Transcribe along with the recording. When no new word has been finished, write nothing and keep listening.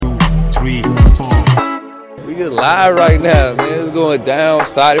3, 4. We get live right now, man. It's going down.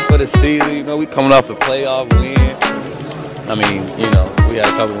 Excited for the season. You know, we coming off a playoff win. I mean, you know, we had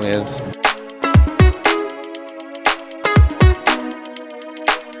a couple wins.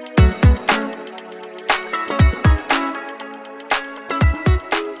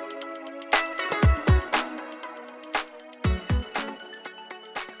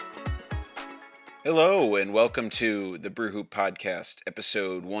 Hello and welcome to the Brew Hoop Podcast,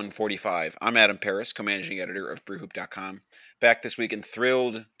 episode 145. I'm Adam Paris, co-managing editor of BrewHoop.com. Back this week and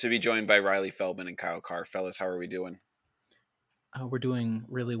thrilled to be joined by Riley Feldman and Kyle Carr. Fellas, how are we doing? We're doing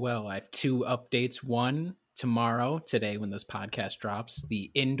really well. I have two updates. One, tomorrow, today when this podcast drops, the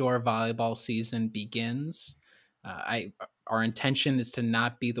indoor volleyball season begins. Our intention is to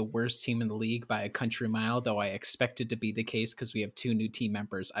not be the worst team in the league by a country mile, though I expect it to be the case because we have two new team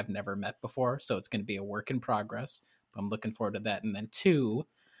members I've never met before. So it's going to be a work in progress. I'm looking forward to that. And then two,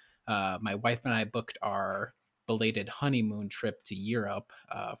 my wife and I booked our belated honeymoon trip to Europe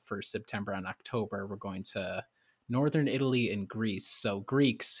for September and October. We're going to Northern Italy and Greece. So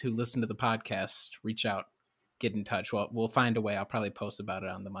Greeks who listen to the podcast, reach out, get in touch. Well, we'll find a way. I'll probably post about it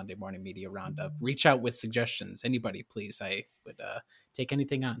on the Monday Morning Media Roundup. Reach out with suggestions. Anybody, please. I would take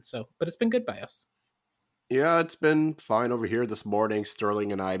anything on. But it's been good by us. Yeah, it's been fine over here. This morning,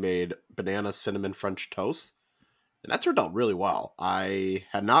 Sterling and I made banana cinnamon French toast, and that turned out really well. I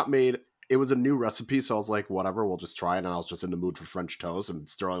had not made, it was a new recipe, so I was like, whatever, we'll just try it. And I was just in the mood for French toast, and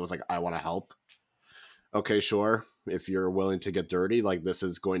Sterling was like, I want to help. Okay, sure. If you're willing to get dirty, like this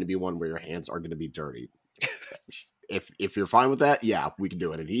is going to be one where your hands are going to be dirty. If you're fine with that, yeah, we can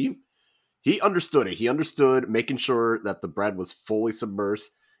do it. And he understood it. He understood making sure that the bread was fully submersed,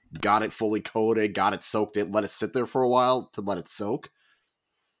 got it fully coated, got it soaked in, let it sit there for a while to let it soak.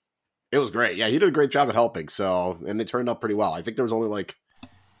 It was great. Yeah, he did a great job at helping. So, and it turned out pretty well. I think there was only like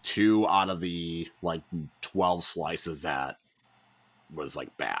 2 out of the like 12 slices that was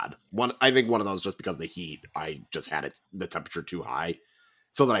like bad. I think one of those just because of the heat. I just had it the temperature too high,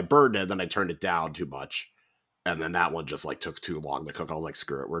 so that I burned it. Then I turned it down too much, and then that one just like took too long to cook. I was like,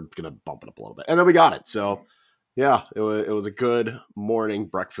 screw it, we're gonna bump it up a little bit, and then we got it. So yeah, it was a good morning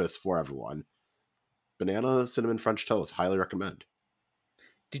breakfast for everyone. Banana cinnamon French toast, highly recommend.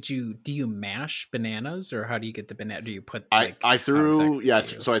 Do you mash bananas, or how do you get the banana? Do you put I threw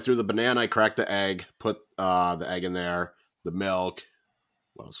so I threw the banana, I cracked the egg, put the egg in there, the milk.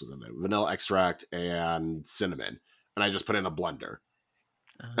 What else was in there? Vanilla extract and cinnamon. And I just put it in a blender.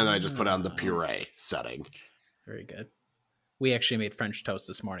 And then I just put it on the puree setting. Very good. We actually made French toast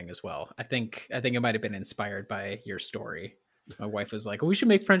this morning as well. I think it might have been inspired by your story. My wife was like, we should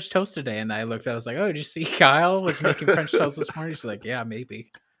make French toast today. And I looked, I was like, oh, did you see Kyle was making French toast this morning? She's like, yeah,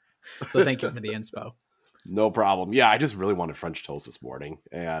 maybe. So thank you for the inspo. No problem. Yeah, I just really wanted French toast this morning.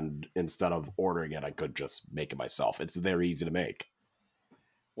 And instead of ordering it, I could just make it myself. It's very easy to make.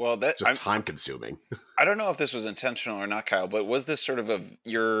 Well, time consuming. I don't know if this was intentional or not, Kyle, but was this sort of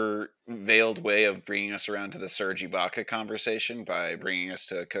your veiled way of bringing us around to the Serge Ibaka conversation by bringing us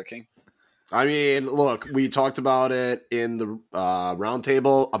to cooking? I mean, look, we talked about it in the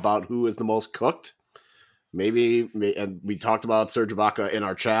roundtable about who is the most cooked. And we talked about Serge Ibaka in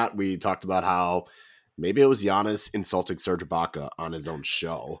our chat. We talked about how maybe it was Giannis insulting Serge Ibaka on his own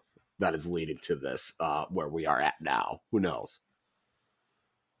show that is leading to this, where we are at now. Who knows?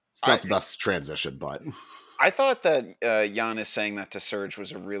 It's not the best transition, but I thought that Giannis saying that to Serge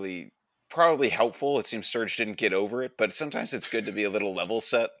was probably helpful. It seems Serge didn't get over it, but sometimes it's good to be a little level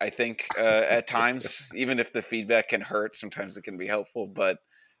set, I think, at times. Even if the feedback can hurt, sometimes it can be helpful. But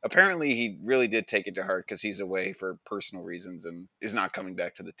apparently he really did take it to heart because he's away for personal reasons and is not coming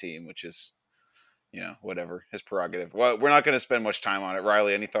back to the team, which is, whatever, his prerogative. Well, we're not going to spend much time on it.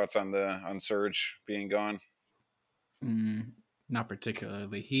 Riley, any thoughts on Serge being gone? Not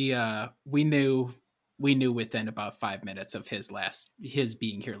particularly. We knew within about 5 minutes of his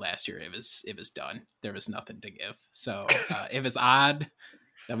being here last year, it was done. There was nothing to give. So it was odd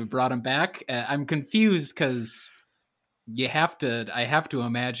that we brought him back. I'm confused because I have to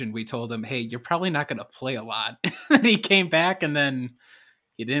imagine we told him, hey, you're probably not going to play a lot. And he came back and then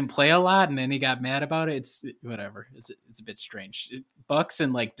he didn't play a lot, and then he got mad about it. It's whatever. It's a bit strange. Bucks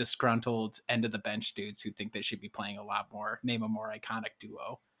and like disgruntled end of the bench dudes who think they should be playing a lot more. Name a more iconic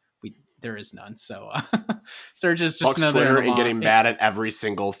duo. There is none. So Serge is just Bucks another Twitter and getting mad at every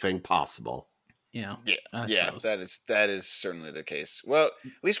single thing possible. Yeah, that is certainly the case. Well,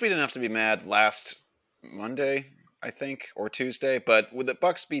 at least we didn't have to be mad last Monday, I think, or Tuesday. But with the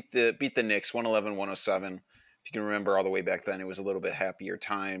Bucks beat the Knicks 111-107. If you can remember all the way back then, it was a little bit happier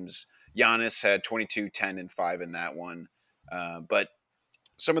times. Giannis had 22, 10, and 5 in that one. But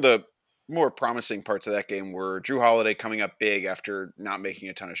some of the more promising parts of that game were Drew Holiday coming up big after not making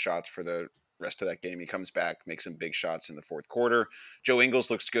a ton of shots for the rest of that game. He comes back, makes some big shots in the fourth quarter. Joe Ingles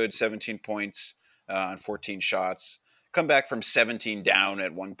looks good, 17 points on 14 shots. Come back from 17 down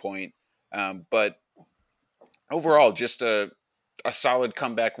at one point. But overall, just a solid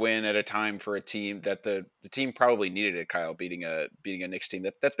comeback win at a time for a team that the team probably needed it, Kyle, beating a Knicks team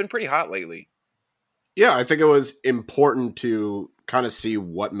that's been pretty hot lately. Yeah, I think it was important to kind of see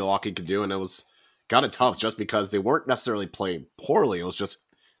what Milwaukee could do, and it was kind of tough just because they weren't necessarily playing poorly. It was just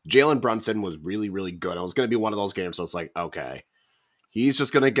Jalen Brunson was really, really good. It was going to be one of those games, so it's like, okay, he's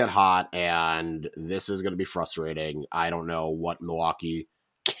just going to get hot, and this is going to be frustrating. I don't know what Milwaukee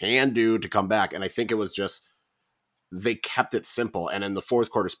can do to come back, and I think it was just they kept it simple, and in the fourth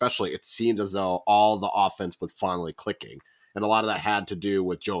quarter especially, it seemed as though all the offense was finally clicking, and a lot of that had to do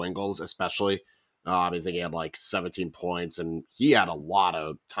with Joe Ingles especially. I think he had like 17 points, and he had a lot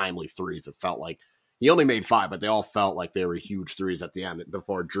of timely threes. It felt like he only made 5, but they all felt like they were huge threes at the end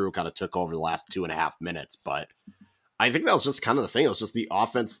before Drew kind of took over the last 2.5 minutes. But I think that was just kind of the thing. It was just the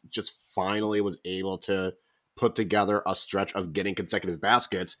offense just finally was able to put together a stretch of getting consecutive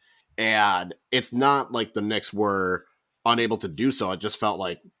baskets. And it's not like the Knicks were unable to do so. It just felt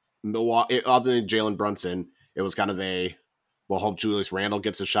like Milwaukee, other than Jalen Brunson, it was kind of we'll hope Julius Randle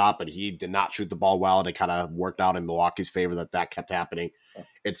gets a shot, but he did not shoot the ball well, and it kind of worked out in Milwaukee's favor that kept happening.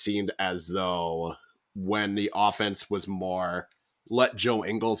 It seemed as though when the offense was more let Joe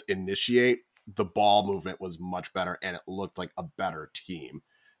Ingles initiate, the ball movement was much better, and it looked like a better team.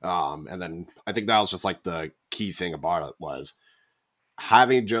 And then I think that was just like the key thing about it was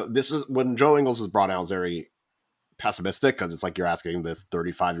having Joe. This is when Joe Ingles was brought out, I was very pessimistic because it's like you're asking this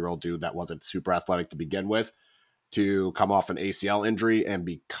 35-year-old dude that wasn't super athletic to begin with to come off an ACL injury and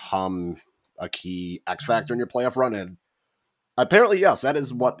become a key X factor in your playoff run. And apparently, yes, that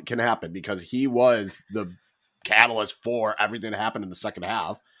is what can happen because he was the catalyst for everything that happened in the second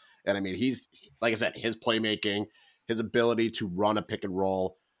half. And I mean, he's, like I said, his playmaking, his ability to run a pick and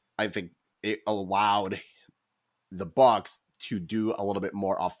roll, I think it allowed the Bucks to do a little bit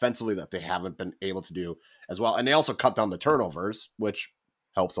more offensively that they haven't been able to do as well. And they also cut down the turnovers, which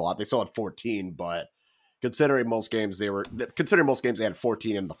helps a lot. They still had 14, but considering most games they had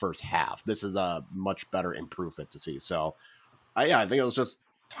 14 in the first half. This is a much better improvement to see. So, I think it was just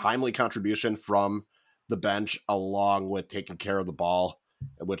timely contribution from the bench along with taking care of the ball,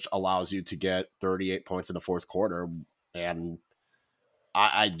 which allows you to get 38 points in the fourth quarter. And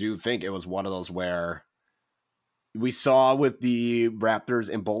I do think it was one of those where we saw with the Raptors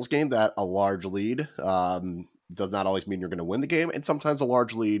and Bulls game that a large lead does not always mean you're going to win the game. And sometimes a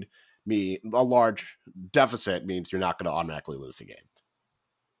large deficit means you're not going to automatically lose the game.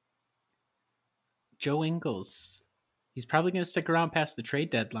 Joe Ingles, he's probably going to stick around past the trade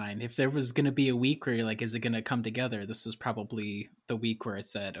deadline. If there was going to be a week where you're like, is it going to come together? This was probably the week where it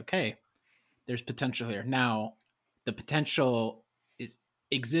said, okay, there's potential here. Now, the potential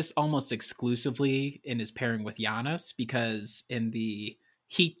exists almost exclusively in his pairing with Giannis because in the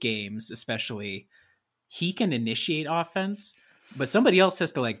Heat games, especially, he can initiate offense, but somebody else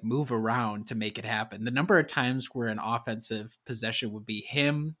has to like move around to make it happen. The number of times where an offensive possession would be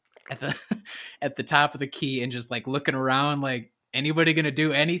him at the top of the key and just like looking around, like anybody going to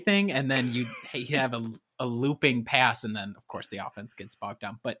do anything? And then you have a looping pass. And then of course the offense gets bogged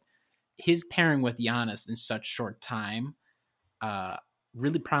down, but his pairing with Giannis in such short time,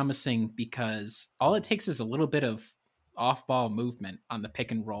 really promising because all it takes is a little bit of off ball movement on the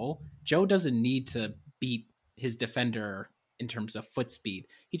pick and roll. Joe doesn't need to beat his defender in terms of foot speed.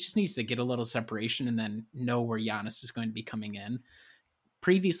 He just needs to get a little separation and then know where Giannis is going to be coming in.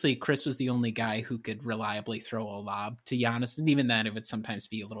 Previously, Chris was the only guy who could reliably throw a lob to Giannis, and even then, it would sometimes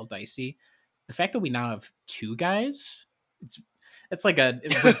be a little dicey. The fact that we now have 2 guys, it's like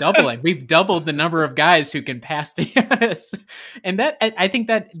we're doubling. We've doubled the number of guys who can pass to Giannis, and that I think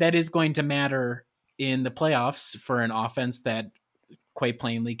that is going to matter in the playoffs for an offense that quite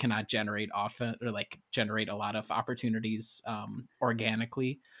plainly cannot generate offense or like generate a lot of opportunities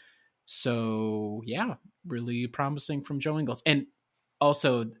organically. So yeah, really promising from Joe Ingles. And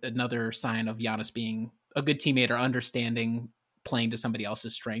also another sign of Giannis being a good teammate or understanding playing to somebody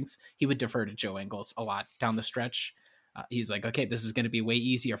else's strengths. He would defer to Joe Ingles a lot down the stretch. He's like, okay, this is going to be way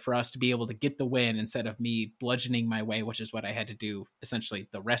easier for us to be able to get the win instead of me bludgeoning my way, which is what I had to do essentially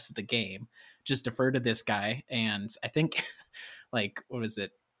the rest of the game. Just defer to this guy. And I think like, what was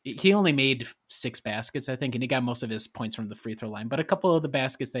it? He only made 6 baskets, I think, and he got most of his points from the free throw line. But a couple of the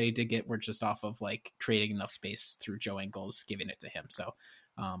baskets that he did get were just off of like creating enough space through Joe Ingles giving it to him. So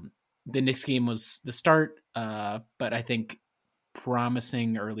the Knicks game was the start, but I think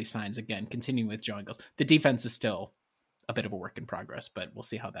promising early signs again, continuing with Joe Ingles. The defense is still a bit of a work in progress, but we'll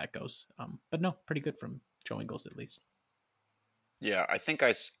see how that goes. But no, pretty good from Joe Ingles at least. Yeah, I think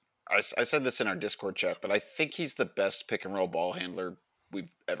I said this in our Discord chat, but I think he's the best pick and roll ball handler we've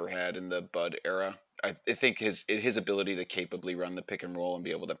ever had in the Bud era. I think his ability to capably run the pick and roll and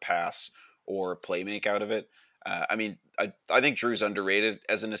be able to pass or play make out of it. I think Drew's underrated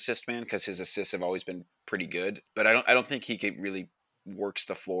as an assist man because his assists have always been pretty good, but I don't think he really works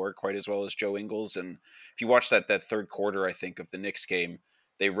the floor quite as well as Joe Ingles. And if you watch that third quarter, I think of the Knicks game,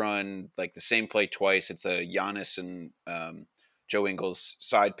 they run like the same play twice. It's a Giannis and Joe Ingles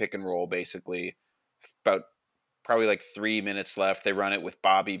side pick and roll, basically. About probably like 3 minutes left. They run it with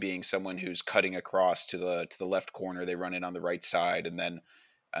Bobby being someone who's cutting across to the left corner. They run it on the right side, and then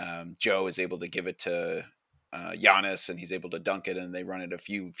Joe is able to give it to Giannis, and he's able to dunk it. And they run it a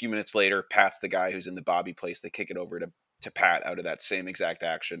few minutes later. Pat's the guy who's in the Bobby place. They kick it over to Pat out of that same exact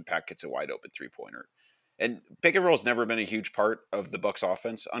action. Pat gets a wide open 3-pointer. And pick and roll has never been a huge part of the Bucks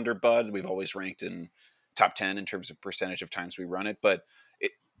offense under Bud. We've always ranked in top 10 in terms of percentage of times we run it, but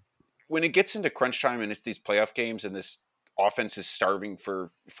when it gets into crunch time and it's these playoff games and this offense is starving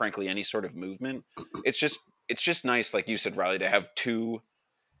for, frankly, any sort of movement, it's just nice, like you said, Riley, to have two,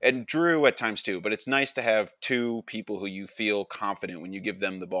 and Drew at times too, but it's nice to have two people who you feel confident when you give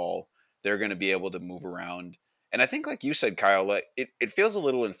them the ball, they're going to be able to move around. And I think, like you said, Kyle, like it feels a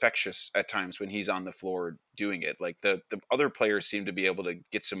little infectious at times when he's on the floor doing it. Like the other players seem to be able to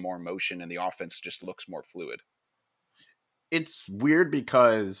get some more motion and the offense just looks more fluid. It's weird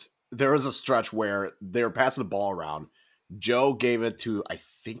because there was a stretch where they were passing the ball around. Joe gave it to, I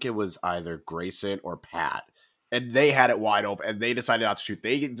think it was either Grayson or Pat, and they had it wide open, and they decided not to shoot.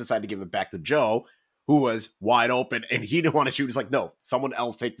 They decided to give it back to Joe, who was wide open, and he didn't want to shoot. He's like, no, someone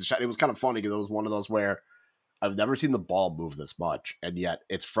else take the shot. It was kind of funny because it was one of those where I've never seen the ball move this much, and yet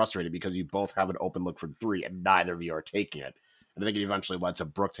it's frustrating because you both have an open look for three, and neither of you are taking it. And I think it eventually led to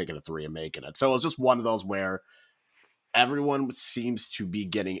Brooke taking a three and making it. So it was just one of those where everyone seems to be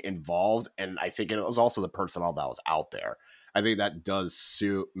getting involved, and I think it was also the personnel that was out there. I think that does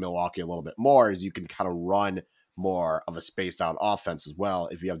suit Milwaukee a little bit more, as you can kind of run more of a spaced out offense as well.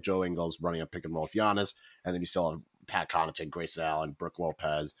 If you have Joe Ingles running a pick and roll with Giannis, and then you still have Pat Connaughton, Grayson Allen, Brooke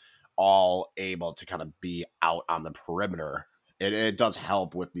Lopez, all able to kind of be out on the perimeter. It does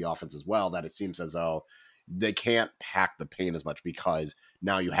help with the offense as well, that it seems as though they can't pack the paint as much because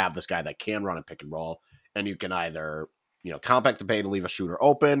now you have this guy that can run a pick and roll, and you can either compact the paint and leave a shooter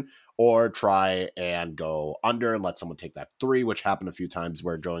open, or try and go under and let someone take that three, which happened a few times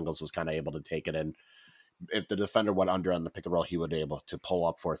where Joe Ingles was kind of able to take it. And if the defender went under on the pick and roll, he would be able to pull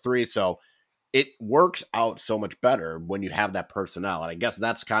up for a three. So it works out so much better when you have that personnel. And I guess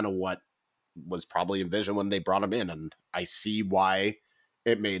that's kind of what was probably envisioned when they brought him in. And I see why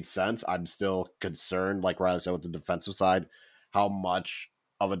it made sense. I'm still concerned, like Riley said, with the defensive side, how much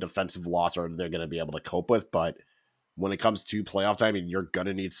of a defensive loss are they going to be able to cope with. But when it comes to playoff time, you're going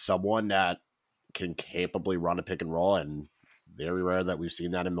to need someone that can capably run a pick and roll, and it's very rare that we've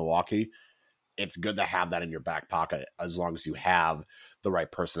seen that in Milwaukee. It's good to have that in your back pocket as long as you have the right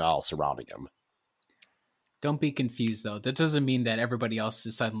personnel surrounding him. Don't be confused, though. That doesn't mean that everybody else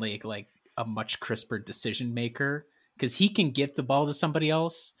is suddenly like a much crisper decision maker, because he can give the ball to somebody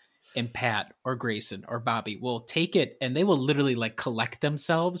else, and Pat or Grayson or Bobby will take it, and they will literally like collect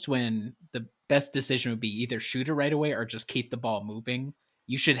themselves when the best decision would be either shoot it right away or just keep the ball moving.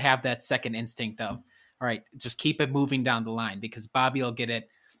 You should have that second instinct of, all right, just keep it moving down the line, because Bobby will get it.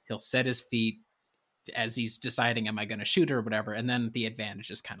 He'll set his feet as he's deciding, am I going to shoot or whatever? And then the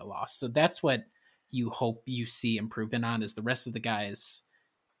advantage is kind of lost. So that's what you hope you see improvement on, is the rest of the guys,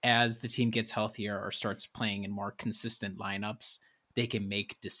 as the team gets healthier or starts playing in more consistent lineups, they can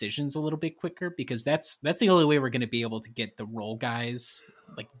make decisions a little bit quicker, because that's the only way we're going to be able to get the role guys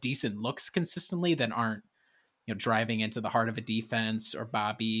like decent looks consistently that aren't, driving into the heart of a defense, or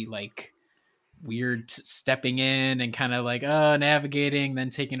Bobby like weird stepping in and kind of like, navigating, then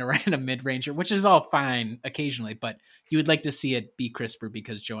taking a random mid-ranger, which is all fine occasionally, but you would like to see it be crisper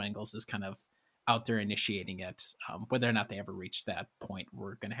because Joe Ingles is kind of out there initiating it. Whether or not they ever reach that point,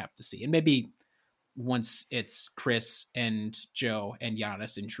 we're going to have to see. And maybe once it's Chris and Joe and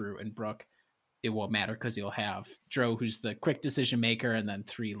Giannis and Drew and Brooke, it won't matter, because you'll have Drew, who's the quick decision maker, and then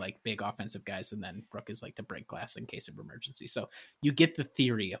three like big offensive guys, and then Brooke is like the break glass in case of emergency. So you get the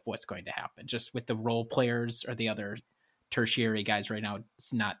theory of what's going to happen. Just with the role players or the other tertiary guys right now,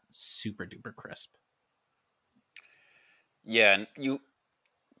 it's not super duper crisp. Yeah, and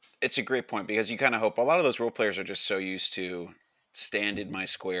it's a great point, because you kind of hope a lot of those role players are just so used to stand in my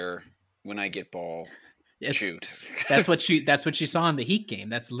square when I get ball, shoot. That's what you saw in the Heat game.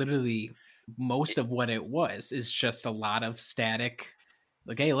 That's literally most of what it was, is just a lot of static.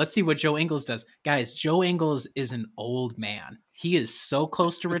 Like, hey, let's see what Joe Ingles does. Guys, Joe Ingles is an old man. He is so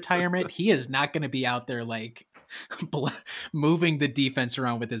close to retirement. He is not going to be out there like moving the defense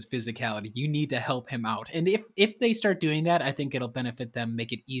around with his physicality. You need to help him out. And if they start doing that, I think it'll benefit them,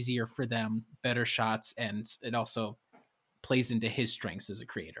 make it easier for them, better shots, and it also plays into his strengths as a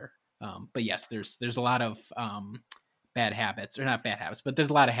creator. But yes, there's a lot of bad habits, or not bad habits, but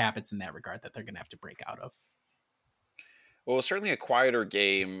there's a lot of habits in that regard that they're going to have to break out of. Well, certainly a quieter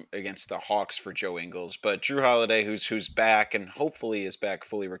game against the Hawks for Joe Ingles, but Drew Holiday, who's back and hopefully is back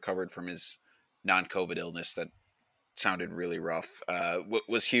fully recovered from his non-COVID illness that sounded really rough,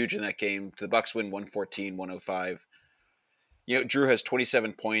 was huge in that game. The Bucks win 114-105. Drew has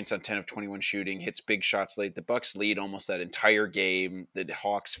 27 points on 10 of 21 shooting, hits big shots late. The Bucks lead almost that entire game. The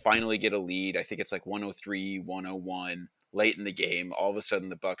Hawks finally get a lead. I think it's like 103-101 late in the game. All of a sudden,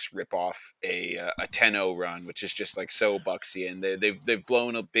 the Bucks rip off a 10-0 run, which is just like so Bucksy. And they've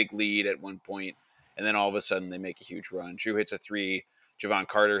blown a big lead at one point, and then all of a sudden they make a huge run. Drew hits a 3. Javon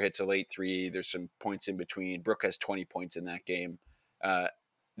Carter hits a late 3. There's some points in between. Brooke has 20 points in that game.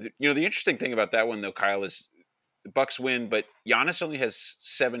 The interesting thing about that one, though, Kyle, is the Bucks win, but Giannis only has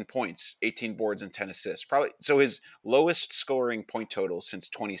 7 points, 18 boards, and 10 assists. Probably so his lowest scoring point total since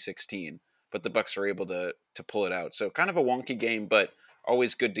 2016. But the Bucks are able to pull it out. So kind of a wonky game, but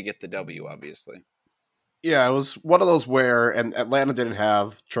always good to get the W, obviously. Yeah, it was one of those where, and Atlanta didn't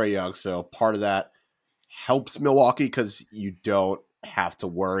have Trae Young, so part of that helps Milwaukee because you don't have to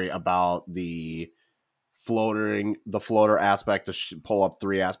worry about the floater aspect, the pull up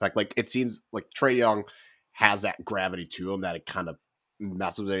 3 aspect. Like, it seems like Trae Young has that gravity to him that it kind of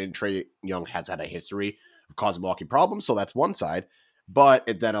messes with it. And Trae Young has had a history of causing Milwaukee problems, so that's one side. But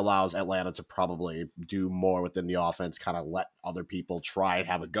it then allows Atlanta to probably do more within the offense, kind of let other people try and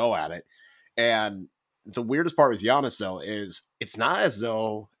have a go at it. And the weirdest part with Giannis, though, is it's not as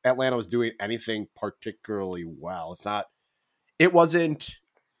though Atlanta was doing anything particularly well. It wasn't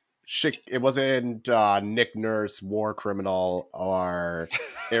Nick Nurse, War Criminal, or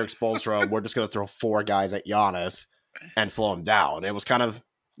Eric Spoelstra. We're just going to throw 4 guys at Giannis and slow him down. It was kind of,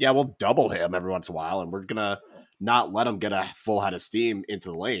 we'll double him every once in a while, and we're going to not let him get a full head of steam into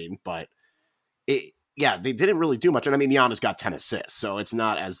the lane. But they didn't really do much. And I mean, Giannis got 10 assists, so it's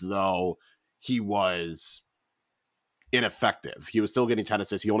not as though he was ineffective. He was still getting 10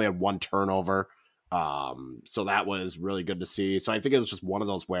 assists. He only had 1 turnover. So that was really good to see. So I think it was just one of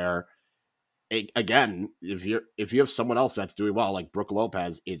those where, again, if you have someone else that's doing well, like Brook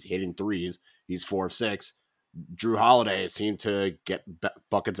Lopez is hitting 3s, he's 4 of 6. Drew Holiday seemed to get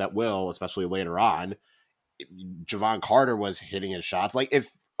buckets at will, especially later on. Javon Carter was hitting his shots. Like,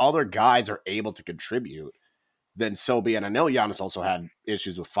 if other guys are able to contribute, then so be it. And I know Giannis also had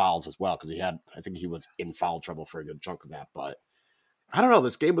issues with fouls as well, because I think he was in foul trouble for a good chunk of that. But I don't know.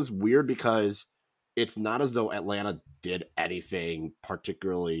 This game was weird because it's not as though Atlanta did anything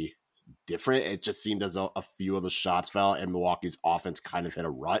particularly different. It just seemed as though a few of the shots fell and Milwaukee's offense kind of hit a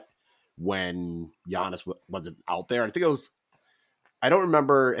rut when Giannis wasn't out there. I don't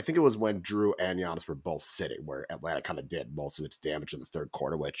remember. I think it was when Drew and Giannis were both sitting, where Atlanta kind of did most of its damage in the third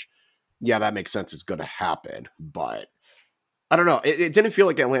quarter, which, that makes sense. It's going to happen. But I don't know. It didn't feel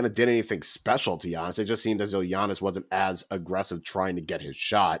like Atlanta did anything special to Giannis. It just seemed as though Giannis wasn't as aggressive trying to get his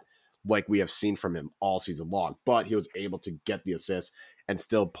shot like we have seen from him all season long. But he was able to get the assist and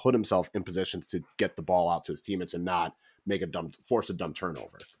still put himself in positions to get the ball out to his teammates and not force a dumb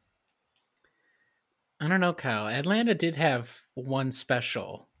turnover. I don't know, Kyle. Atlanta did have one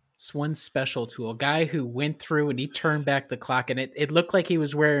special tool, a guy who went through and he turned back the clock, and it looked like he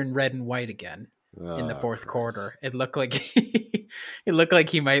was wearing red and white again in the fourth quarter. It looked like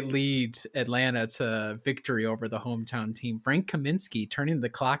he might lead Atlanta to victory over the hometown team. Frank Kaminsky turning the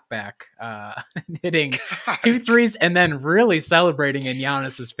clock back, hitting 2 threes, and then really celebrating in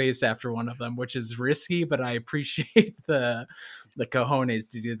Giannis's face after one of them, which is risky, but I appreciate the cojones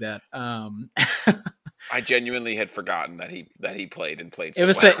to do that. I genuinely had forgotten that he played and played. It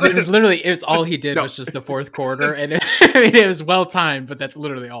was all he did was just the fourth quarter, and it was well timed, but that's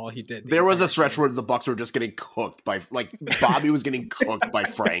literally all he did. There was a stretch where the Bucks were just getting cooked by, like, Bobby was getting cooked by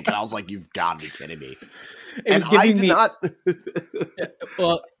Frank, and I was like, "You've got to be kidding me!"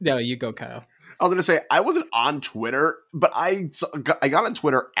 Well, no, you go, Kyle. I was going to say, I wasn't on Twitter, but I got on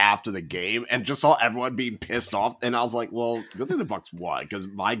Twitter after the game and just saw everyone being pissed off. And I was like, well, good thing the Bucks won, because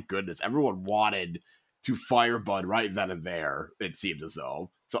my goodness, everyone wanted to fire Bud right then and there, it seemed as though.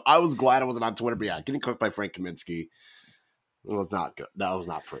 So I was glad I wasn't on Twitter, but getting cooked by Frank Kaminsky. It was not good. That was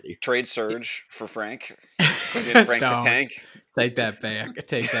not pretty. Trade Surge for Frank. Get Frank the Don't. Tank. Take that back.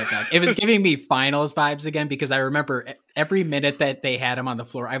 Take that back. It was giving me finals vibes again because I remember every minute that they had him on the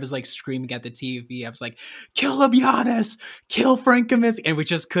floor, I was like screaming at the TV. I was like, kill him, Giannis! Kill Frank Kaminsky! And we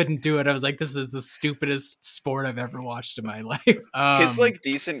just couldn't do it. I was like, this is the stupidest sport I've ever watched in my life. His like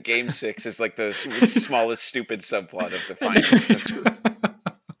decent Game 6 is like the smallest stupid subplot of the finals.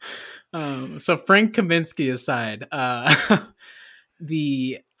 So Frank Kaminsky aside,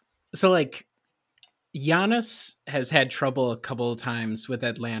 Giannis has had trouble a couple of times with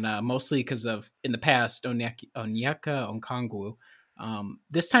Atlanta, mostly because of, in the past, Onyeka Okongwu.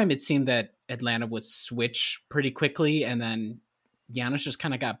 This time it seemed that Atlanta would switch pretty quickly, and then Giannis just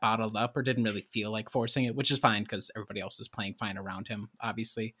kind of got bottled up or didn't really feel like forcing it, which is fine because everybody else is playing fine around him,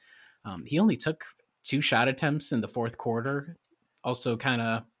 obviously. He only took 2 shot attempts in the fourth quarter. Also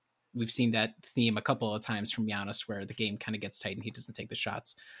we've seen that theme a couple of times from Giannis where the game kind of gets tight and he doesn't take the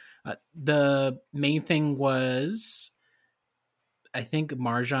shots. The main thing was, I think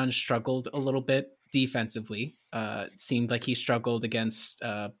Marjan struggled a little bit defensively. It seemed like he struggled against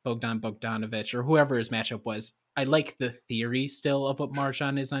Bogdan Bogdanovic or whoever his matchup was. I like the theory still of what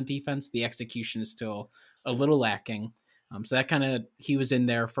Marjan is on defense. The execution is still a little lacking. So that he was in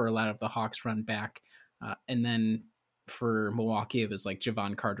there for a lot of the Hawks run back. And then for Milwaukee, it was like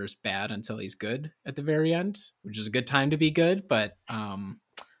Javon Carter's bad until he's good at the very end, which is a good time to be good. But,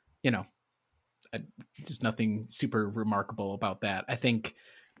 just nothing super remarkable about that. I think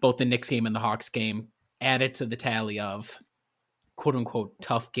both the Knicks game and the Hawks game added to the tally of quote unquote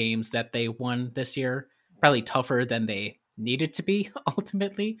tough games that they won this year, probably tougher than they needed to be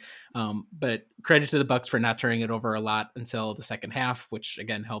ultimately. But credit to the Bucks for not turning it over a lot until the second half, which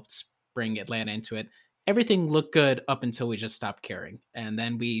again helped bring Atlanta into it. Everything looked good up until we just stopped caring. And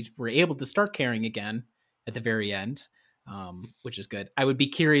then we were able to start caring again at the very end, which is good. I would be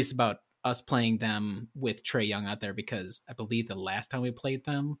curious about us playing them with Trae Young out there because I believe the last time we played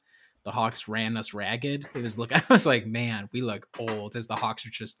them, the Hawks ran us ragged. I was like, man, we look old as the Hawks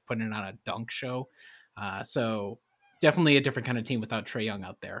are just putting it on a dunk show. So definitely a different kind of team without Trae Young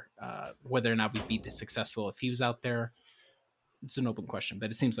out there. Whether or not we'd be this successful if he was out there, it's an open question, but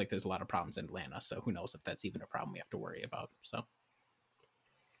it seems like there's a lot of problems in Atlanta. So who knows if that's even a problem we have to worry about. So.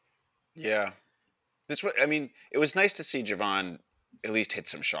 Yeah. It was nice to see Javon at least hit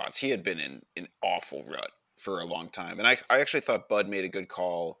some shots. He had been in an awful rut for a long time. And I actually thought Bud made a good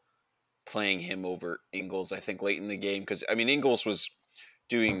call playing him over Ingles, I think, late in the game. Because, Ingles was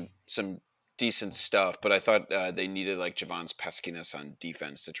doing some decent stuff, but I thought they needed like Javon's peskiness on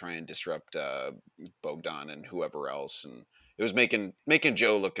defense to try and disrupt Bogdan and whoever else. And it was making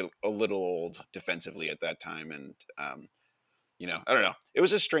Joe look a little old defensively at that time. And, I don't know. It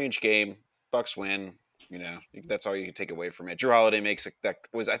was a strange game. Bucks win. That's all you can take away from it. Drew Holiday makes it.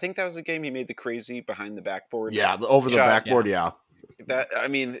 I think that was the game he made the crazy behind the backboard. Yeah, over the backboard. Yeah.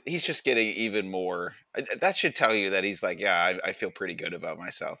 He's just getting even more. That should tell you that he's like, yeah, I feel pretty good about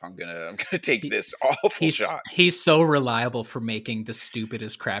myself. I'm gonna take this awful shot. He's so reliable for making the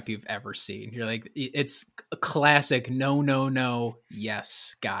stupidest crap you've ever seen. You're like, it's a classic no,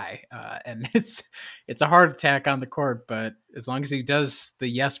 yes guy, and it's a heart attack on the court. But as long as he does the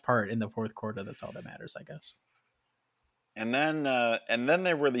yes part in the fourth quarter, that's all that matters, I guess. And then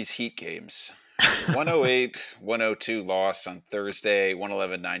there were these Heat games. 108-102 loss on Thursday,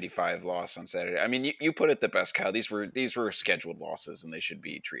 111-95 loss on Saturday. You put it the best, Kyle. These were scheduled losses, and they should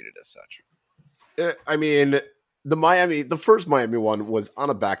be treated as such. The first Miami one was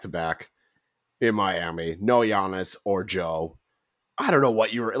on a back-to-back in Miami. No Giannis or Joe. I don't know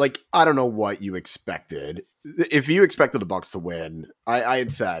what you expected. If you expected the Bucks to win, I had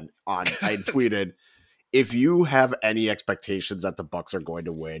tweeted, if you have any expectations that the Bucks are going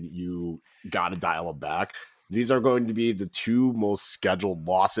to win, you got to dial them back. These are going to be the 2 most scheduled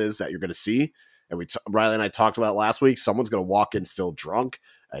losses that you're going to see. And Riley and I talked about it last week. Someone's going to walk in still drunk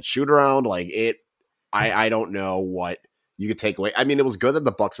at shoot around. I don't know what you could take away. It was good that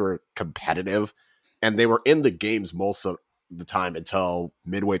the Bucks were competitive and they were in the games most of the time until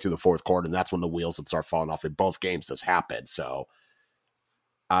midway through the fourth quarter. And that's when the wheels would start falling off. In both games this happened. So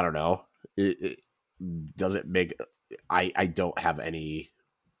I don't know. Does it make I don't have any,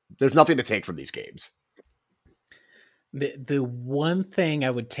 there's nothing to take from these games. The one thing I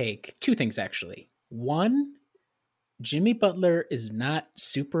would take, 2 things actually. One, Jimmy Butler is not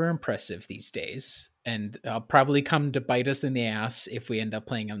super impressive these days, and I'll probably come to bite us in the ass if we end up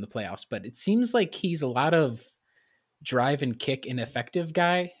playing him in the playoffs, but it seems like he's a lot of drive and kick ineffective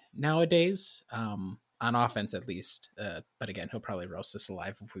guy nowadays. On offense, at least. But again, he'll probably roast us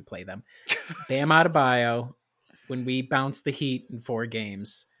alive if we play them. Bam Adebayo when we bounced the Heat in 4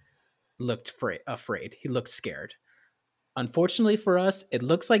 games, looked afraid. He looked scared. Unfortunately for us, it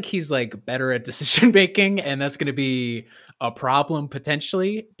looks like he's like better at decision making, and that's going to be a problem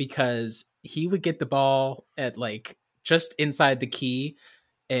potentially, because he would get the ball at like just inside the key,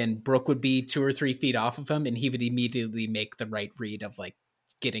 and Brook would be 2 or 3 feet off of him, and he would immediately make the right read of like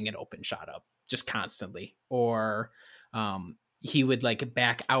getting an open shot up just constantly. Or he would like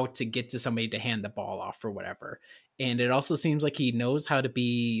back out to get to somebody to hand the ball off or whatever. And it also seems like he knows how to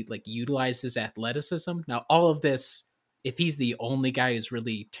be like utilize his athleticism. Now, all of this, if he's the only guy who's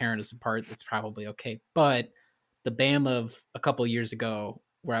really tearing us apart, that's probably okay. But the Bam of a couple of years ago,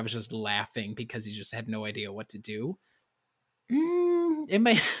 where I was just laughing because he just had no idea what to do, it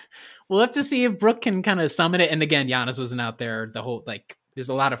may. We'll have to see if Brook can kind of summon it. And again, Giannis wasn't out there. The whole like, there's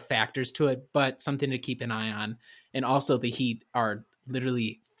a lot of factors to it, but something to keep an eye on. And also, the Heat are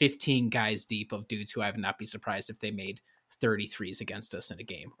literally 15 guys deep of dudes who I would not be surprised if they made 33s against us in a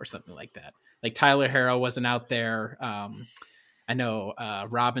game or something like that. Like Tyler Herro wasn't out there. I know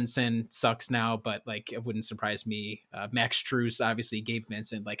Robinson sucks now, but like it wouldn't surprise me. Max Strus, obviously, Gabe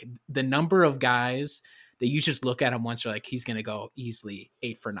Vincent. Like the number of guys that you just look at him once, you're like, he's going to go easily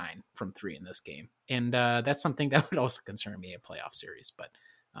 8 for 9 from 3 in this game. And that's something that would also concern me in a playoff series. But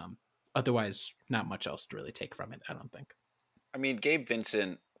otherwise, not much else to really take from it, I don't think. I mean, Gabe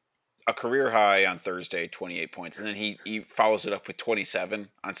Vincent, a career high on Thursday, 28 points, and then he follows it up with 27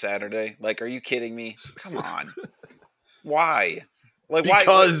 on Saturday. Like, are you kidding me? Come on. Why? Like,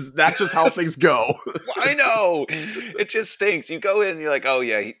 because why? That's just how things go. I know. It just stinks. You go in and you're like, oh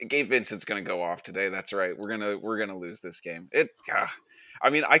yeah, Gabe Vincent's gonna go off today. That's right. We're gonna lose this game. I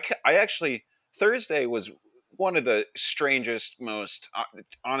mean, I actually, Thursday was one of the strangest, most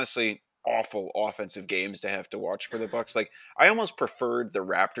honestly awful offensive games to have to watch for the Bucks. Like, I almost preferred the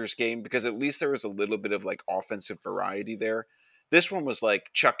Raptors game because at least there was a little bit of like offensive variety there. This one was like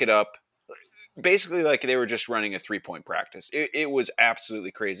chuck it up. Basically, like they were just running a 3-point practice. It was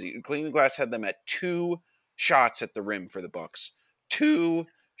absolutely crazy. Cleveland Glass had them at 2 shots at the rim for the Bucks. 2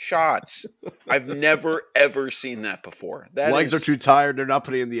 shots. I've never ever seen that before. Legs are too tired. They're not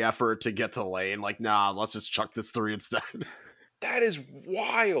putting in the effort to get to the lane. Like, nah, let's just chuck this 3 instead. That is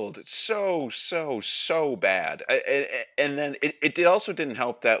wild. It's so bad. And then it also didn't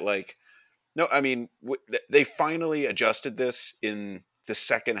help that, like, no, I mean, they finally adjusted this in the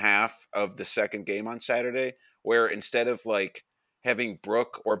second half of the second game on Saturday, where instead of like having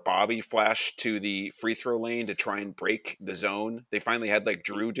Brook or Bobby flash to the free throw lane to try and break the zone, they finally had like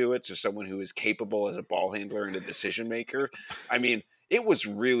Drew do it. So someone who is capable as a ball handler and a decision maker. I mean, it was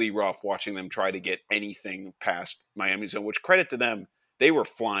really rough watching them try to get anything past Miami zone, which, credit to them, they were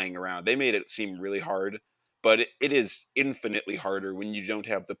flying around. They made it seem really hard, but it is infinitely harder when you don't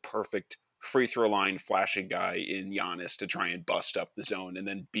have the perfect free throw line flashing guy in Giannis to try and bust up the zone and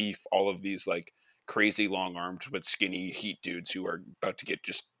then beef all of these like crazy long armed but skinny Heat dudes who are about to get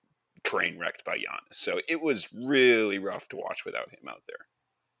just train wrecked by Giannis. So it was really rough to watch without him out there.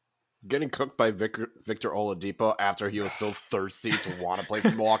 Getting cooked by Victor Oladipo after he was so thirsty to want to play for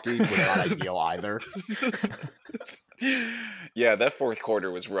Milwaukee was not ideal either. Yeah, that fourth quarter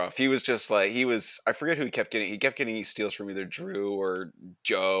was rough. He was just like, I forget who he kept getting. He kept getting steals from either Drew or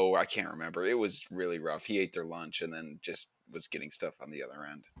Joe. I can't remember. It was really rough. He ate their lunch and then just was getting stuff on the other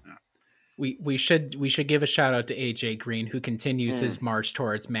end. Yeah. We should give a shout out to AJ Green, who continues his march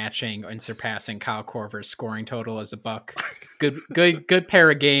towards matching and surpassing Kyle Korver's scoring total as a Buck. Good pair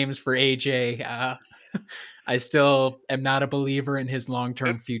of games for AJ. I still am not a believer in his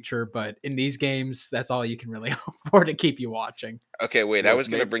long-term future, but in these games, that's all you can really hope for to keep you watching. Okay, wait. I was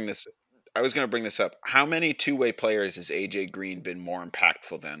going to bring this up. How many two-way players has AJ Green been more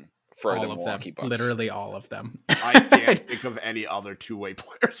impactful than for all the Milwaukee Bucks? Literally all of them. I can't think of any other two-way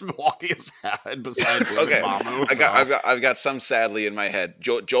players Milwaukee has had besides okay. Mamu. I've got some sadly in my head.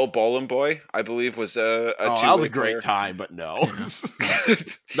 Joel Bolenboy, I believe, was a two-way that was a great player. time, but no. That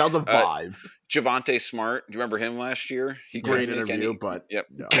was a vibe. Javonte Smart, do you remember him last year? Great interview, but yep.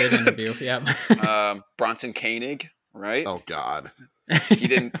 No. Great interview, yep. Bronson Koenig, right? Oh God, he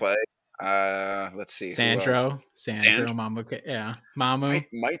didn't play. Let's see. Sandro, Mamu, yeah, Mamu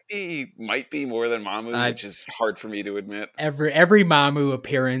might be more than Mamu, which is hard for me to admit. Every Mamu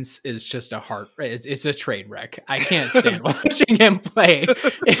appearance is just it's a train wreck. I can't stand watching him play.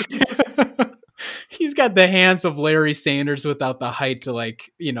 He's got the hands of Larry Sanders without the height to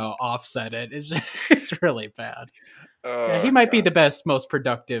offset it. It's really bad. He might be the best, most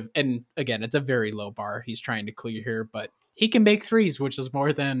productive. And again, it's a very low bar he's trying to clear here, but he can make threes, which is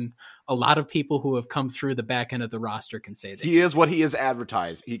more than a lot of people who have come through the back end of the roster can say. He is what he is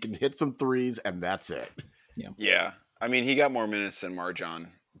advertised. He can hit some threes, and that's it. Yeah. I mean, he got more minutes than Marjan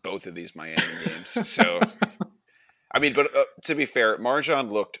both of these Miami games. So, I mean, but to be fair,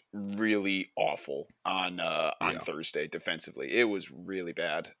 Marjan looked really awful on Thursday defensively. It was really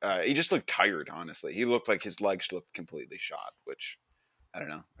bad. He just looked tired, honestly. He looked like his legs looked completely shot, which I don't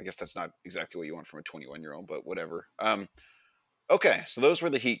know. I guess that's not exactly what you want from a 21-year-old, but whatever. Okay, so those were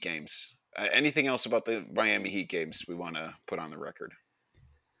the Heat games. Anything else about the Miami Heat games we want to put on the record?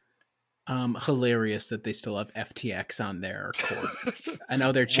 Hilarious that they still have FTX on their court. I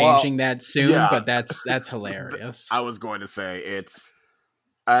know they're changing that soon, but that's hilarious. I was going to say, it's,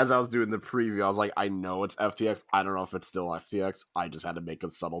 as I was doing the preview, I was like, I know it's FTX. I don't know if it's still FTX. I just had to make a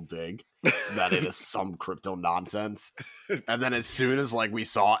subtle dig that it is some crypto nonsense. And then as soon as we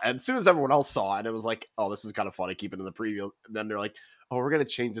saw, and as soon as everyone else saw it, it was like, oh, this is kind of funny, keep it in the preview. And then they're like, oh, we're going to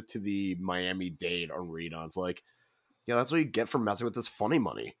change it to the Miami-Dade Arena. It's like, yeah, that's what you get for messing with this funny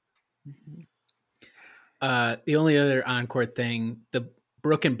money. The only other on-court thing, the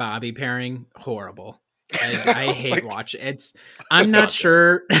Brooke and Bobby pairing, horrible. I hate watching it. I'm not awesome.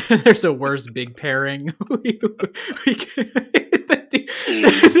 Sure there's a worse big pairing.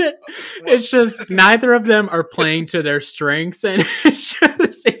 It's just neither of them are playing to their strengths, and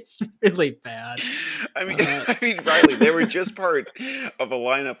it's really bad. I mean, Riley, they were just part of a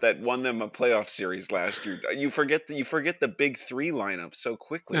lineup that won them a playoff series last year. You forget the big three lineup so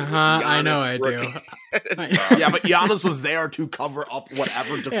quickly. Giannis, I know, I do. Yeah, but Giannis was there to cover up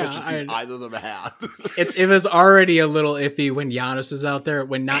whatever deficiencies either of them had. It was already a little iffy when Giannis was out there.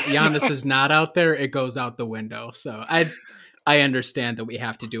 When Giannis is not out there, it goes out the window. So I understand that we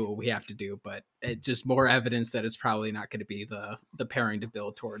have to do what we have to do, but it's just more evidence that it's probably not going to be the pairing to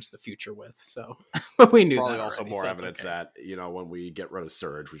build towards the future with. So we knew probably that also already, more so evidence that, when we get rid of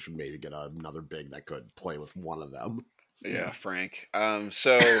Serge, we should maybe get another big that could play with one of them. Yeah, Frank.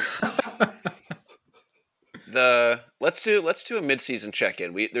 So let's do a midseason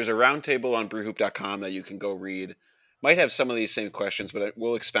check-in. There's a roundtable on brewhoop.com that you can go read. Might have some of these same questions, but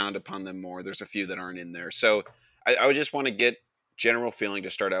we'll expound upon them more. There's a few that aren't in there. So I would just want to get general feeling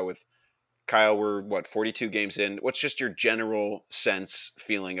to start out with. Kyle, we're 42 games in. What's just your general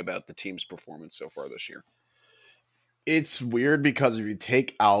feeling about the team's performance so far this year? It's weird because if you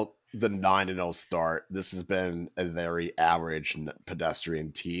take out the 9-0 start, this has been a very average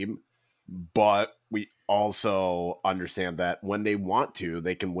pedestrian team. But we also understand that when they want to,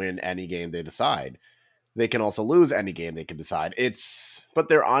 they can win any game they decide. They can also lose any game they can decide. But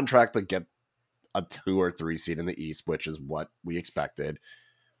they're on track to get a 2 or 3 seed in the East, which is what we expected.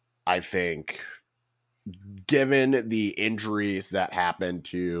 I think given the injuries that happened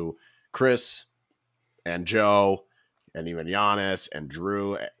to Chris and Joe and even Giannis and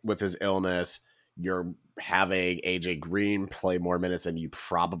Drew with his illness, you're having AJ Green play more minutes than you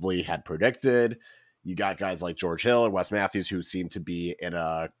probably had predicted. You got guys like George Hill and Wes Matthews who seem to be in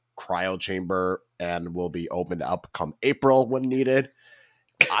a cryo chamber and will be opened up come April when needed.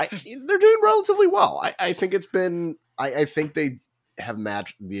 They're doing relatively well. I think it's been. I think they have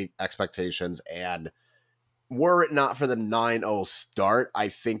matched the expectations, and were it not for the 9-0 start, I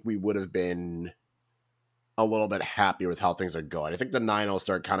think we would have been a little bit happier with how things are going. I think the 9-0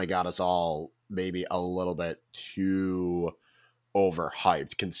 start kind of got us all maybe a little bit too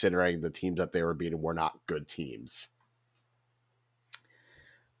overhyped, considering the teams that they were beating were not good teams.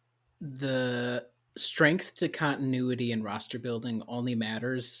 The strength to continuity and roster building only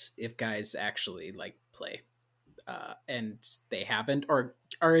matters if guys actually play, and they haven't, or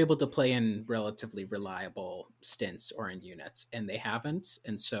are able to play in relatively reliable stints or in units, and they haven't.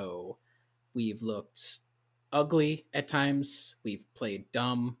 And so we've looked ugly at times. We've played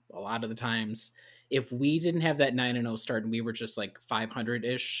dumb a lot of the times. If we didn't have that 9-0 start and we were just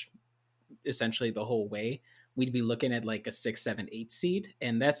 500-ish essentially the whole way, we'd be looking at a 6, 7, 8 seed.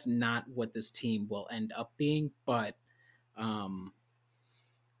 And that's not what this team will end up being. But to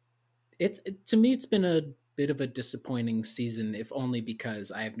me, it's been a bit of a disappointing season, if only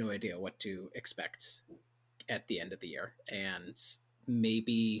because I have no idea what to expect at the end of the year. And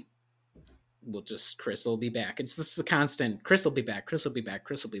maybe Chris will be back. It's just a constant, Chris will be back, Chris will be back,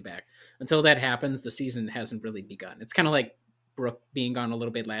 Chris will be back. Until that happens, the season hasn't really begun. It's kind of like Brooke being gone a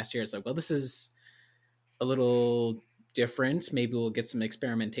little bit last year. It's well, this is a little different. Maybe we'll get some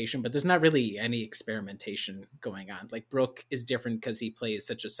experimentation, but there's not really any experimentation going on. Brooke is different because he plays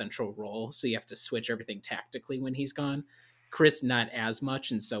such a central role, so you have to switch everything tactically when he's gone. Chris, not as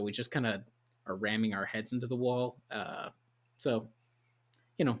much, and so we just kind of are ramming our heads into the wall. So,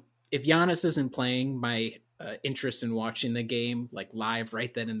 if Giannis isn't playing, my interest in watching the game live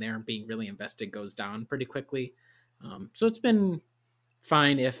right then and there and being really invested goes down pretty quickly. So it's been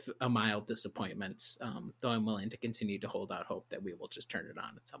fine if a mild disappointment. Though I'm willing to continue to hold out hope that we will just turn it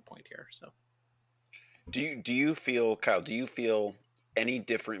on at some point here. So, Do you feel, Kyle? Do you feel any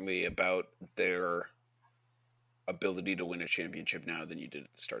differently about their ability to win a championship now than you did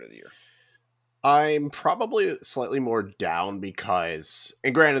at the start of the year? I'm probably slightly more down because,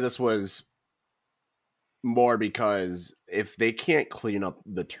 and granted, this was more because if they can't clean up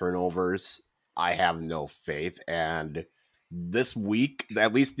the turnovers, I have no faith. And this week,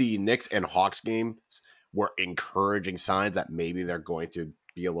 at least the Knicks and Hawks games were encouraging signs that maybe they're going to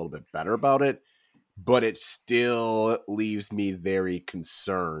be a little bit better about it. But it still leaves me very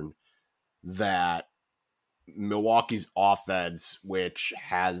concerned that Milwaukee's offense, which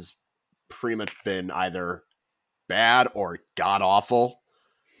has pretty much been either bad or god awful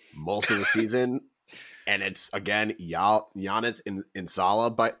most of the season, and it's again Giannis in Salah,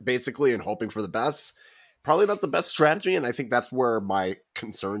 but basically, and hoping for the best. Probably not the best strategy, and I think that's where my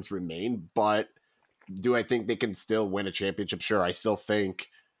concerns remain. But do I think they can still win a championship? Sure, I still think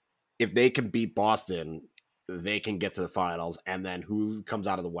if they can beat Boston, they can get to the finals, and then who comes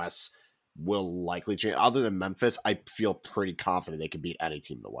out of the West will likely change. Other than Memphis, I feel pretty confident they can beat any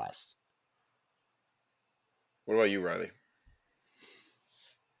team in the West. What about you, Riley?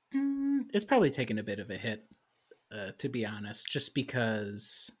 It's probably taken a bit of a hit, to be honest, just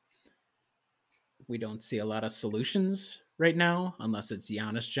because we don't see a lot of solutions right now, unless it's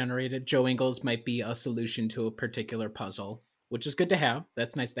Giannis generated. Joe Ingles might be a solution to a particular puzzle, which is good to have.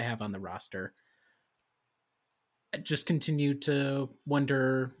 That's nice to have on the roster. I just continue to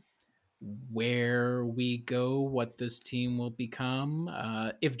wonder where we go, what this team will become.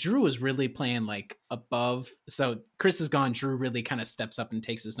 If Drew is really playing like above, so Chris is gone, Drew really kind of steps up and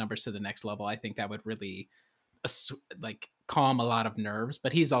takes his numbers to the next level. I think that would really like calm a lot of nerves,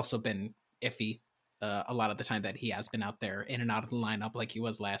 but he's also been iffy a lot of the time that he has been out there in and out of the lineup like he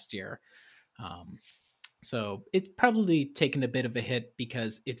was last year. So it's probably taken a bit of a hit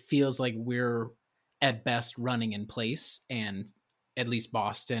because it feels like we're at best running in place, and at least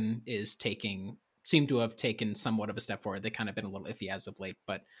Boston seem to have taken somewhat of a step forward. They've kind of been a little iffy as of late,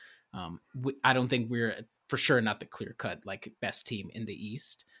 but I don't think we're for sure not the clear cut like best team in the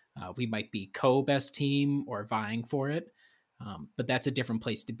East. We might be co-best team or vying for it, but that's a different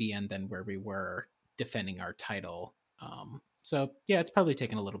place to be in than where we were defending our title. So yeah, it's probably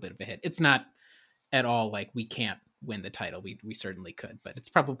taken a little bit of a hit. It's not at all like we can't win the title. We certainly could, but it's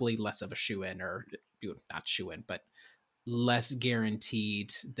probably less of a shoe-in, or not shoe-in, but less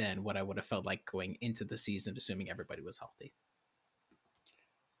guaranteed than what I would have felt like going into the season, assuming everybody was healthy.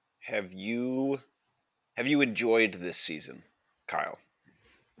 Have you enjoyed this season, Kyle?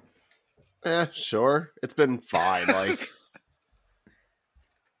 Sure. It's been fine. Like,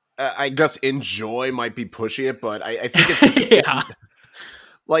 I guess enjoy might be pushing it, but I think it's just, yeah.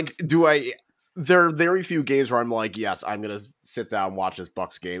 Like, there are very few games where I'm like, yes, I'm going to sit down, watch this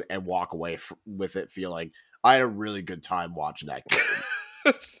Bucks game, and walk away with it feeling I had a really good time watching that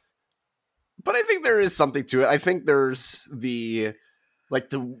game. But I think there is something to it. I think there's the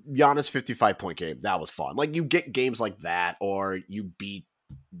Giannis 55-point game. That was fun. Like, you get games like that, or you beat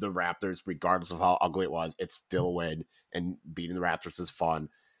the Raptors, regardless of how ugly it was, it's still a win, and beating the Raptors is fun.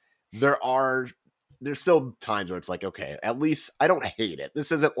 There's still times where it's like, okay, at least I don't hate it.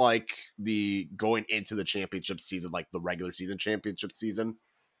 This isn't like the going into the championship season, like the regular season championship season.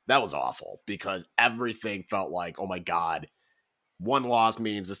 That was awful because everything felt like, oh my God, one loss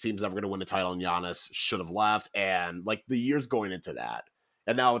means this team's never going to win the title and Giannis should have left. And like the years going into that.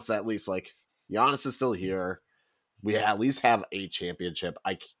 And now it's at least like Giannis is still here. We at least have a championship.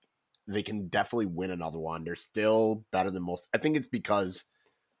 They can definitely win another one. They're still better than most. I think it's because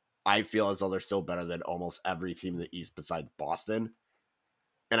I feel as though they're still better than almost every team in the East besides Boston.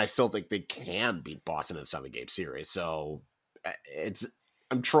 And I still think they can beat Boston in a 7-game series. So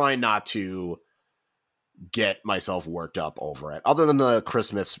I'm trying not to get myself worked up over it. Other than the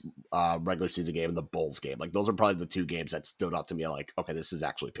Christmas regular season game and the Bulls game. Like, those are probably the two games that stood out to me like, okay, this is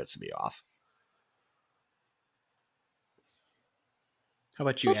actually pissing me off. How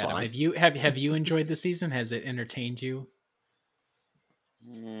about you, Adam? Have you enjoyed the season? Has it entertained you?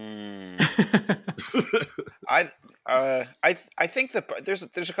 I think that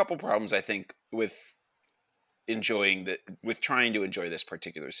there's a couple problems I think with trying to enjoy this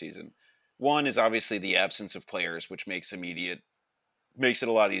particular season. One is obviously the absence of players, which makes it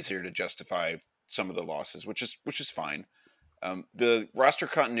a lot easier to justify some of the losses, which is fine. The roster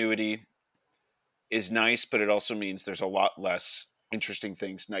continuity is nice, but it also means there's a lot less interesting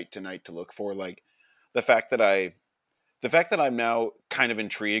things night to night to look for. Like the fact that I The fact that I'm now kind of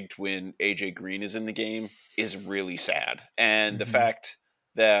intrigued when AJ Green is in the game is really sad. And the fact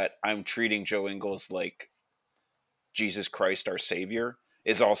that I'm treating Joe Ingles like Jesus Christ, our savior,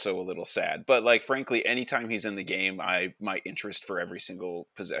 is also a little sad. But like, frankly, anytime he's in the game, my interest for every single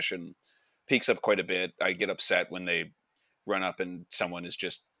possession peaks up quite a bit. I get upset when they run up and someone is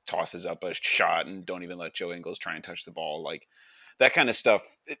just tosses up a shot and don't even let Joe Ingles try and touch the ball. Like that kind of stuff.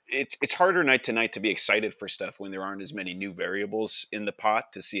 It's harder night to night to be excited for stuff when there aren't as many new variables in the pot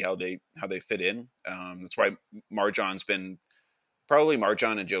to see how they fit in. That's why Marjan's been probably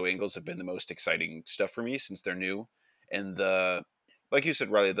Marjan and Joe Ingles have been the most exciting stuff for me since they're new. And like you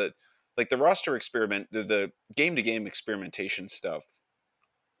said, Riley, the roster experiment, the game to game experimentation stuff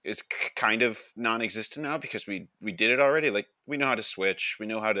is kind of non-existent now because we did it already. Like we know how to switch, we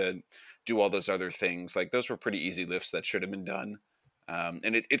know how to do all those other things. Like those were pretty easy lifts that should have been done.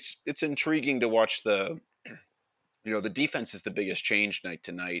 And it's intriguing to watch the defense is the biggest change night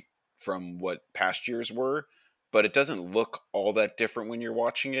to night from what past years were, but it doesn't look all that different when you're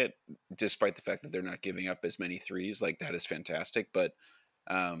watching it, despite the fact that they're not giving up as many threes. Like that is fantastic. But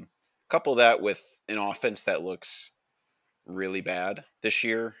couple that with an offense that looks really bad this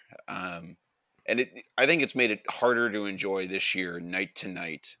year. And I think it's made it harder to enjoy this year night to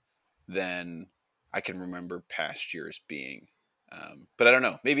night than I can remember past years being. But I don't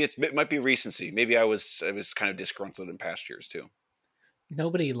know. Maybe it might be recency. Maybe I was kind of disgruntled in past years too.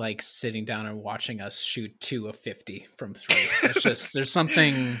 Nobody likes sitting down and watching us shoot 2 of 50 from 3. It's just there's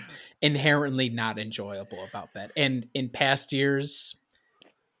something inherently not enjoyable about that. And in past years,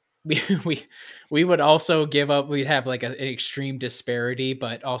 we would also give up. We'd have like an extreme disparity,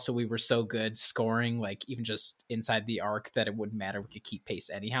 but also we were so good scoring, like even just inside the arc, that it wouldn't matter. We could keep pace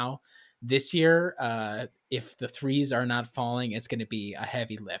anyhow. This year, if the threes are not falling, it's going to be a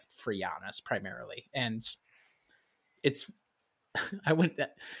heavy lift for Giannis primarily, and it's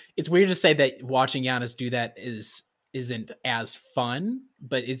weird to say that watching Giannis do that isn't as fun,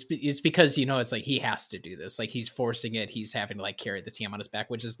 but it's because, it's like he has to do this. Like he's forcing it. He's having to like carry the team on his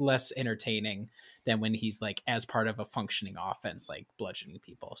back, which is less entertaining than when he's like as part of a functioning offense, like bludgeoning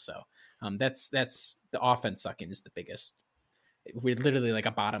people. So that's the offense sucking is the biggest. We're literally like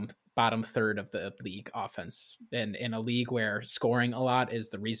a bottom third of the league offense, and in a league where scoring a lot is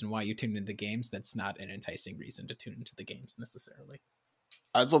the reason why you tune into games, that's not an enticing reason to tune into the games necessarily.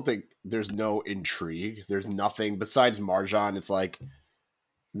 I also think there's no intrigue. There's nothing besides Marjan. It's like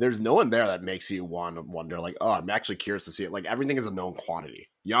there's no one there that makes you want to wonder, like, oh, I'm actually curious to see it. Like everything is a known quantity.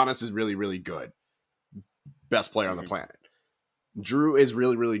 Giannis is really, really good. Best player on the planet. Drew is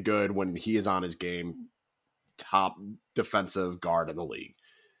really, really good when he is on his game. Top defensive guard in the league.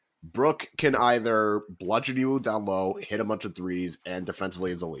 Brook can either bludgeon you down low, hit a bunch of threes, and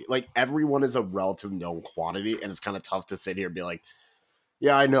defensively is elite. Like everyone is a relative known quantity, and it's kind of tough to sit here and be like,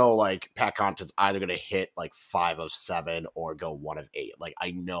 yeah, I know like Pat Connaughton's either going to hit like 5 of 7 or go 1 of 8. Like I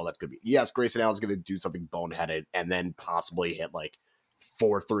know that's going to be, yes, Grayson Allen's going to do something boneheaded and then possibly hit like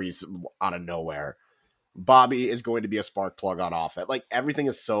 4 threes out of nowhere. Bobby is going to be a spark plug on offense. Like everything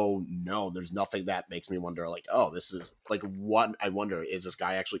is so known. There's nothing that makes me wonder, like, oh, this is like what I wonder, is this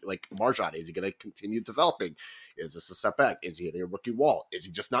guy actually like Marjan? Is he going to continue developing? Is this a step back? Is he hitting a rookie wall? Is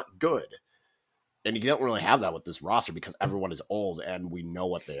he just not good? And you don't really have that with this roster because everyone is old and we know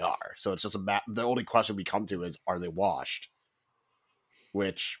what they are. So it's just the only question we come to is, are they washed?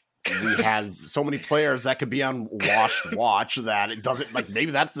 Which we have so many players that could be on washed watch that it doesn't, like,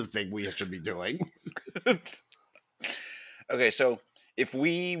 maybe that's the thing we should be doing. Okay, so if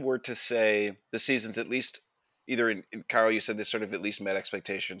we were to say the season's at least either in Kyle, you said this sort of at least met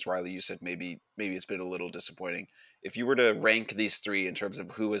expectations. Riley, you said maybe it's been a little disappointing. If you were to rank these 3 in terms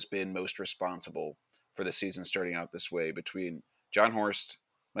of who has been most responsible for the season starting out this way between John Horst,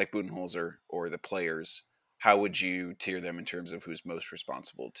 Mike Budenholzer, or the players, how would you tier them in terms of who's most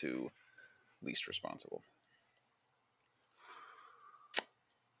responsible to least responsible?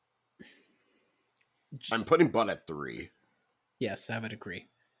 I'm putting Bud at 3. Yes, I would agree.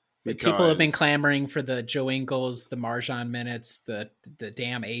 Because people have been clamoring for the Joe Ingles, the Marjan minutes, the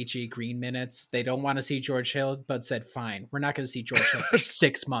damn AJ Green minutes. They don't want to see George Hill. Bud said, fine, we're not going to see George Hill for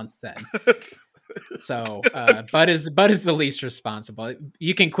 6 months then. So Bud is the least responsible.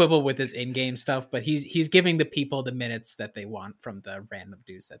 You can quibble with his in-game stuff, but he's giving the people the minutes that they want from the random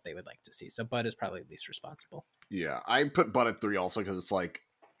dudes that they would like to see. So Bud is probably least responsible. Yeah, I put Bud at 3 also because it's like,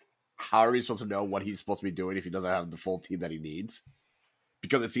 how are we supposed to know what he's supposed to be doing if he doesn't have the full team that he needs?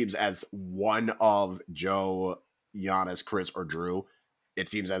 Because it seems as one of Joe, Giannis, Chris, or Drew, it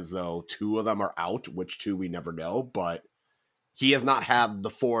seems as though 2 of them are out, which 2 we never know, but he has not had the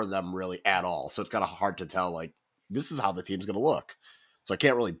 4 of them really at all. So it's kind of hard to tell, like, this is how the team's going to look. So I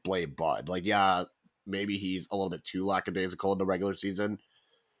can't really blame Bud. Like, yeah, maybe he's a little bit too lackadaisical in the regular season.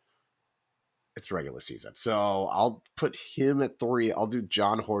 It's regular season. So I'll put him at 3. I'll do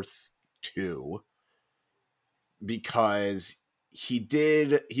Jon Horst 2 because he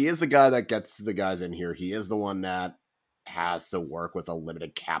is the guy that gets the guys in here. He is the one that has to work with a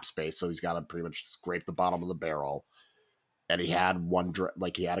limited cap space. So he's got to pretty much scrape the bottom of the barrel. And he had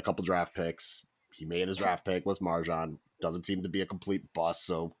he had a couple draft picks. He made his draft pick with Marjan. Doesn't seem to be a complete bust.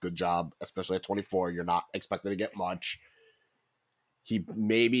 So good job, especially at 24. You're not expected to get much. He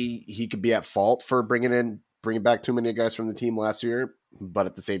could be at fault for bringing back too many guys from the team last year. But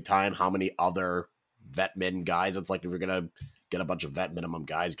at the same time, how many other vet min guys? It's like if you're going to get a bunch of vet minimum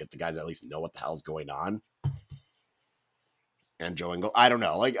guys, get the guys that at least know what the hell's going on. And Joe Ingles, I don't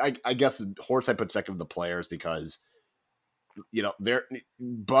know. Like, I guess Horst I put second of the players because, you know,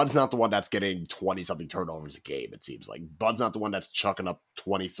 Bud's not the one that's getting 20-something turnovers a game, it seems like. Bud's not the one that's chucking up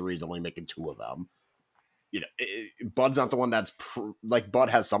 23s, only making 2 of them. You know, Bud's not the one that's Bud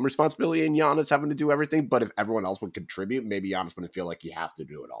has some responsibility in Giannis having to do everything, but if everyone else would contribute, maybe Giannis wouldn't feel like he has to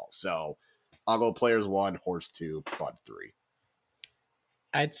do it all. So I'll go players 1, Horst 2, Bud 3.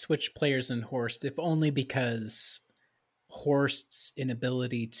 I'd switch players in Horst, if only because Horst's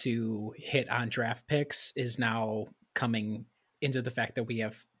inability to hit on draft picks is now coming into the fact that we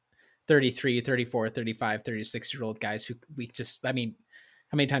have 33, 34, 35, 36-year-old guys who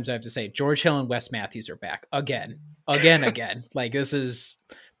how many times do I have to say George Hill and Wes Matthews are back again. Like, this is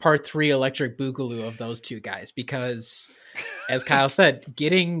part 3 electric boogaloo of those 2 guys, because as Kyle said,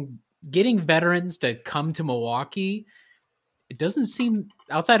 getting veterans to come to Milwaukee, it doesn't seem,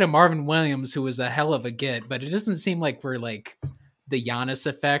 outside of Marvin Williams, who was a hell of a get, but it doesn't seem like we're like the Giannis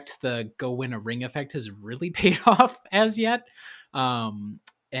effect, the go win a ring effect has really paid off as yet.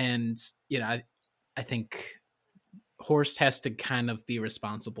 And, you know, I think Horst has to kind of be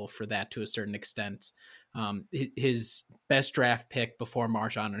responsible for that to a certain extent. His best draft pick before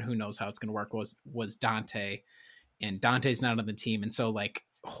Marjan, and who knows how it's going to work, was Dante, and Dante's not on the team. And so, like,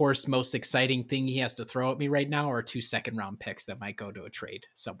 Horst's most exciting thing he has to throw at me right now are 2 second-round picks that might go to a trade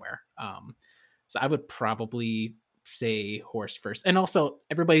somewhere. So I would probably say Horst first. And also,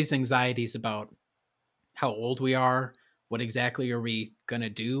 everybody's anxieties about how old we are. What exactly are we going to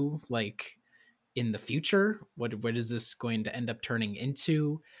do, like, in the future? What is this going to end up turning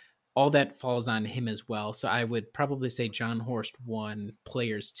into? All that falls on him as well. So I would probably say Jon Horst 1,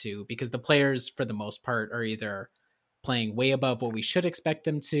 players 2, because the players, for the most part, are either playing way above what we should expect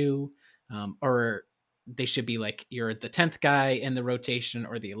them to, or they should be like, you're the 10th guy in the rotation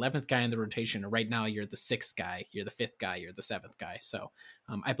or the 11th guy in the rotation. Right now you're the 6th guy, you're the 5th guy, you're the 7th guy. So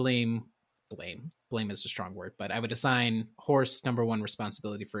I blame is a strong word, but I would assign Horst number 1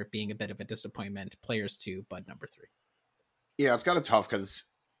 responsibility for it being a bit of a disappointment, players 2, Bud number 3. Yeah, it's kind of tough because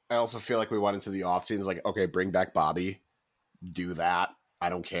I also feel like we went into the offseason like, okay, bring back Bobby, do that, I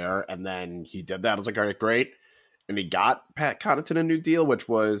don't care. And then he did that. I was like, all right, great. And he got Pat Connaughton a new deal, which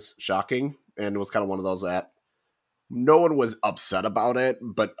was shocking. And it was kind of one of those that no one was upset about it,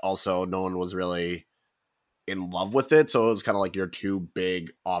 but also no one was really in love with it. So it was kind of like your 2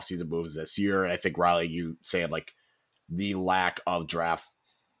 big offseason moves this year. And I think, Riley, you saying like the lack of draft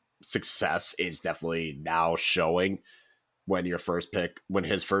success is definitely now showing when his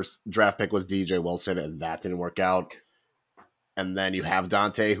first draft pick was DJ Wilson and that didn't work out. And then you have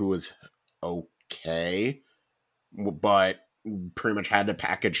Dante, who was okay, but pretty much had to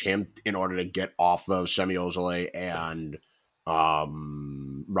package him in order to get off of Semi Ojeleye and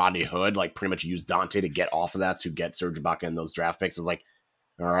Rodney Hood. Like, pretty much used Dante to get off of that to get Serge Ibaka in those draft picks. It's like,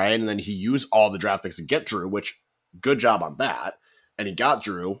 all right. And then he used all the draft picks to get Drew, which good job on that. And he got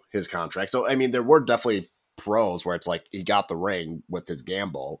Drew his contract. So, I mean, there were definitely pros where it's like he got the ring with his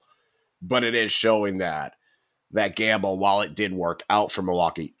gamble, but it is showing that gamble, while it did work out for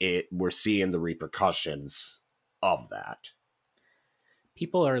Milwaukee, we're seeing the repercussions of that.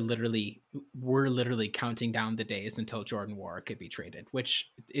 We're literally counting down the days until Jordan Nwora could be traded,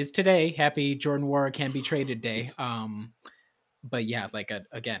 which is today. Happy Jordan Nwora can be traded day. But yeah, like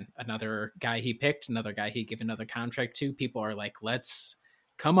again, another guy he picked, another guy he gave another contract to. People are like, let's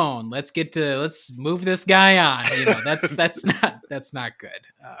move this guy on. You know, that's not good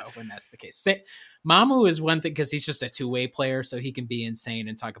when that's the case. Mamu is one thing because he's just a 2-way player, so he can be insane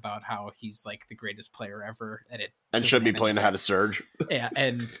and talk about how he's like the greatest player ever at it, and should be playing ahead of Serge. Yeah,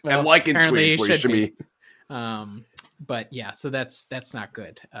 and and like in tweets where he should be. But yeah, so that's not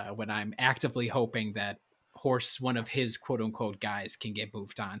good. When I'm actively hoping that Horst, one of his quote unquote guys, can get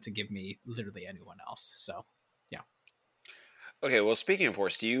moved on to give me literally anyone else. So. Okay, well, speaking of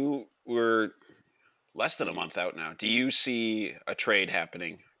Horst, you were less than a month out now. Do you see a trade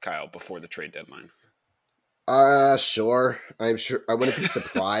happening, Kyle, before the trade deadline? Sure. I'm sure. I wouldn't be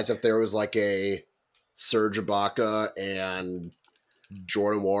surprised if there was like a Serge Ibaka and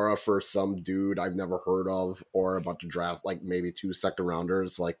Jordan Wara for some dude I've never heard of, or a bunch of draft, like maybe 2 second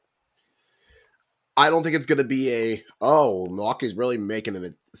rounders. Like, I don't think it's going to be Milwaukee's really making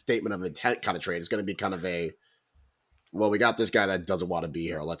a statement of intent kind of trade. It's going to be kind of we got this guy that doesn't want to be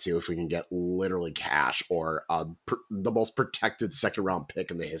here. Let's see if we can get literally cash or the most protected second round pick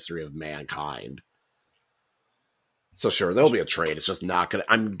in the history of mankind. So sure, there'll be a trade. It's just not going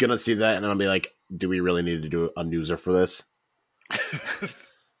to, I'm going to see that and then I'll be like, do we really need to do a newser for this?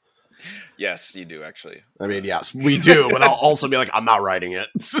 Yes, you do actually. I mean, yes, we do, but I'll also be like, I'm not writing it.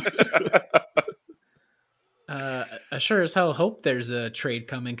 I sure as hell hope there's a trade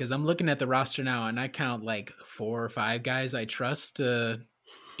coming because I'm looking at the roster now and I count like 4 or 5 guys I trust to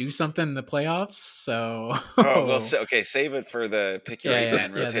do something in the playoffs. So, okay, save it for the pick your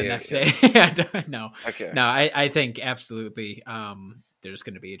man rotation. The next day. No, okay, no, I think absolutely. There's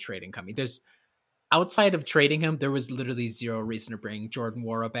going to be a trading coming. There's outside of trading him, there was literally zero reason to bring Jordan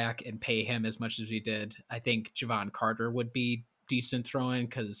Wara back and pay him as much as we did. I think Javon Carter would be decent throw-in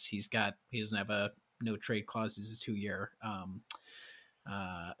because he doesn't have a no trade clause. He's a 2-year.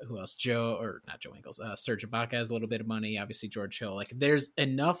 Who else? Not Joe Ingles. Serge Ibaka has a little bit of money. Obviously, George Hill. Like, there's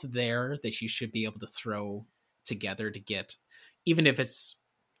enough there that you should be able to throw together to get, even if it's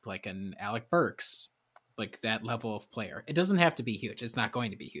like an Alec Burks, like that level of player. It doesn't have to be huge. It's not going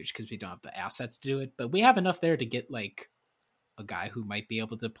to be huge because we don't have the assets to do it. But we have enough there to get like a guy who might be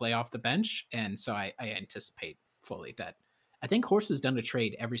able to play off the bench. And so I anticipate fully that. I think Horst has done a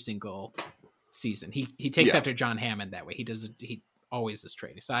trade every single season. He takes after John Hammond that way. He always is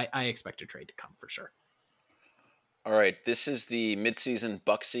trading. So I expect a trade to come for sure. All right, this is the midseason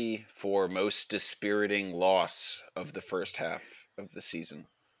Bucksy for most dispiriting loss of the first half of the season.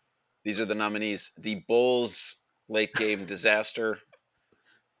 These are the nominees: the Bulls late game disaster,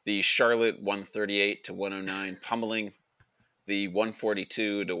 the Charlotte 138-109 pummeling, the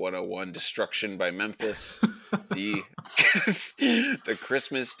 142-101 destruction by Memphis, the the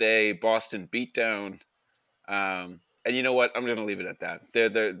Christmas Day Boston beatdown. And you know what? I'm going to leave it at that.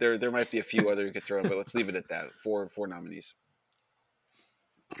 There might be a few other you could throw in, but let's leave it at that. Four nominees.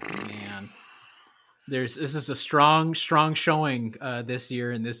 Man, this is a strong showing this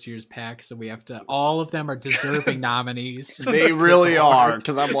year in this year's pack. So we have to. All of them are deserving nominees. They really are,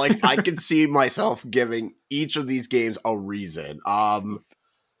 because I'm like, I can see myself giving each of these games a reason.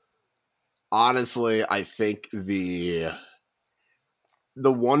 Honestly, I think the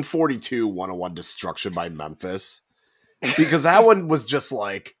 142-101 destruction by Memphis. Because that one was just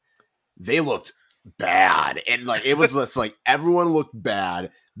like, they looked bad. And like, it was just like, everyone looked bad.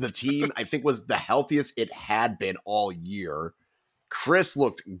 The team, I think, was the healthiest it had been all year. Chris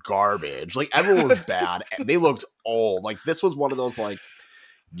looked garbage. Like, everyone was bad. They looked old. Like, this was one of those, like,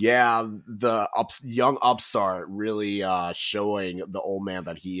 the young upstart really showing the old man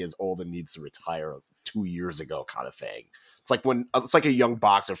that he is old and needs to retire 2 years ago kind of thing. It's like a young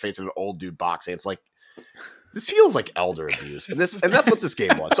boxer facing an old dude boxing. It's like, this feels like elder abuse, and that's what this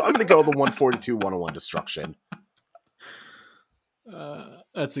game was. So I'm going to go with the 142-101 destruction.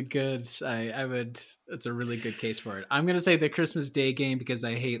 That's a good. That's a really good case for it. I'm going to say the Christmas Day game because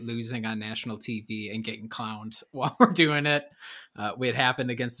I hate losing on national TV and getting clowned while we're doing it. It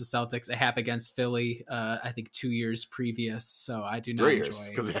happened against the Celtics. It happened against Philly. I think 2 years previous. So I do not 3 enjoy.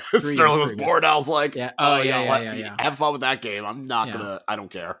 Because Sterling was bored. I was like, yeah. Have fun with that game. I'm not gonna. I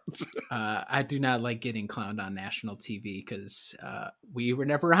don't care. I do not like getting clowned on national TV because we were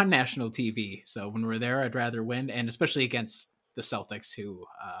never on national TV. So when we're there, I'd rather win, and especially against the Celtics, who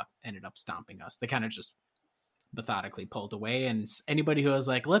ended up stomping us. They kind of just methodically pulled away, and anybody who was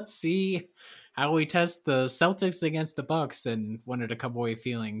like, let's see how we test the Celtics against the Bucks, and wanted to come away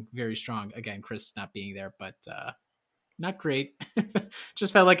feeling very strong. Again, Chris not being there, but not great.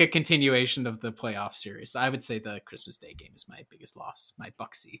 Just felt like a continuation of the playoff series. I would say the Christmas Day game is my biggest loss, my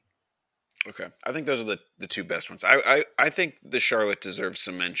Bucksy. Okay, I think those are the two best ones. I think the Charlotte deserves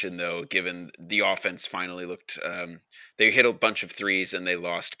some mention, though, given the offense finally looked. They hit a bunch of threes and they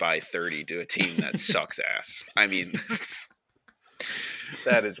lost by 30 to a team that sucks ass. I mean,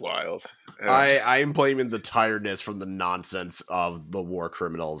 that is wild. I am blaming the tiredness from the nonsense of the war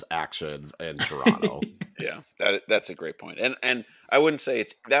criminals' actions in Toronto. Yeah, that's a great point. And I wouldn't say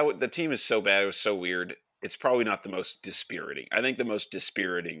it's that the team is so bad. It was so weird. It's probably not the most dispiriting. I think the most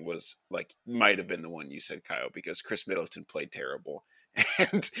dispiriting was might have been the one you said, Kyle, because Chris Middleton played terrible.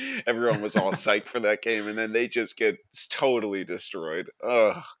 and everyone was all psyched for that game, and then they just get totally destroyed.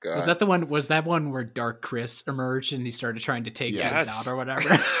 Oh god. Was that the one? Was that one where Dark Chris emerged and he started trying to take Yes. us out or whatever?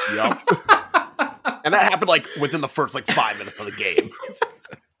 Yep. And that happened like within the first like 5 minutes of the game.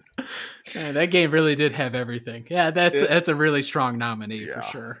 Yeah, that game really did have everything. Yeah, that's a really strong nominee for Yeah.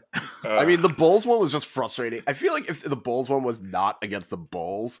 sure. I mean, the Bulls one was just frustrating. I feel like if the Bulls one was not against the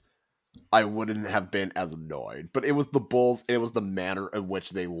Bulls, I wouldn't have been as annoyed. But it was the Bulls, and it was the manner in which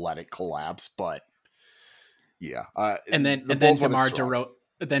they let it collapse. But yeah, And then the and then Bulls one is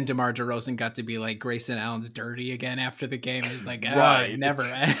DeMar DeRozan got to be like Grayson Allen's dirty again after the game. It's like Right. it never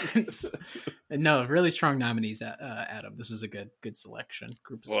ends. No, really strong nominees, Adam. This is a good selection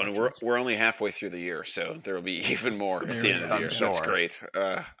group. Of Well, and selections. we're only halfway through the year, so there will be even more at There the we end of go. the year. I'm So that's sure. great.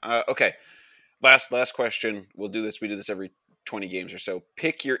 Okay, last question. We'll do this. We do this every 20 games or so.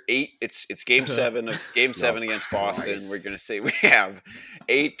 Pick your 8. It's game 7 of game 7 against Boston. Christ. We're gonna say we have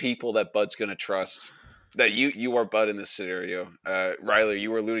 8 people that Bud's gonna trust. That you are Bud in this scenario. Riley,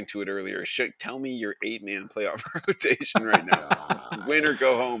 you were alluding to it earlier. Tell me your 8-man playoff rotation right now. Win or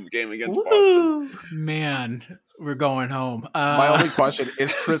go home game against Boston. Woo! Man, we're going home. My only question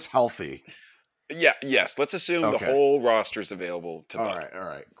is Chris healthy? Yeah, yes. Let's assume Okay. the whole roster's available to Bud. All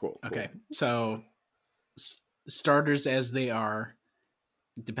right, cool. Okay, so starters as they are,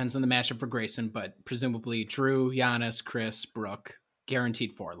 depends on the matchup for Grayson, but presumably Drew, Giannis, Chris, Brooke,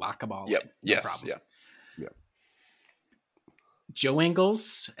 guaranteed 4. Lock them all Yep. in. No Yes. problem. Yeah. Joe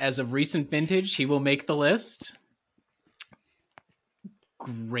Ingles, as of recent vintage, he will make the list.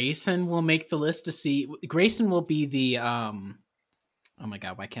 Grayson will make the list to see. Grayson will be the oh my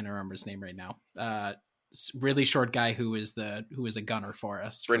god, why can't I remember his name right now? Really short guy who is a gunner for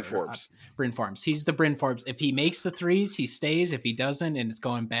us. Bryn Forbes. Bryn Forbes. He's the Bryn Forbes. If he makes the threes, he stays. If he doesn't and it's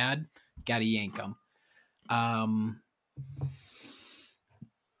going bad, gotta yank him.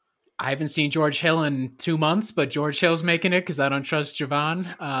 I haven't seen George Hill in 2 months, but George Hill's making it because I don't trust Javon.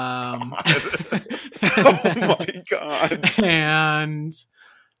 Oh my god. And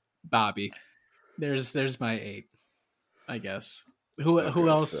Bobby. There's my 8, I guess. Who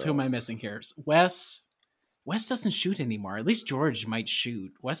else? so- Who am I missing here? Wes doesn't shoot anymore. At least George might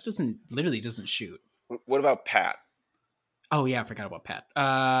shoot. Wes literally doesn't shoot. What about Pat? Oh yeah, I forgot about Pat.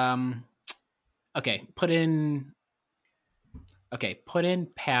 Okay, put in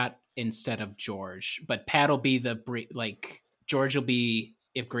Pat instead of George, but Pat will be George will be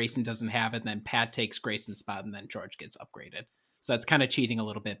if Grayson doesn't have it, then Pat takes Grayson's spot, and then George gets upgraded. So that's kind of cheating a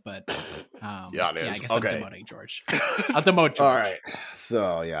little bit, but Yeah, it is. I guess Okay. I'm demoting George. I'll demote George. All right.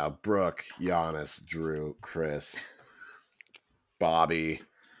 So yeah, Brooke, Giannis, Drew, Chris, Bobby,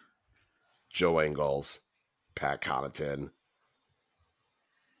 Joe Ingles, Pat Connaughton.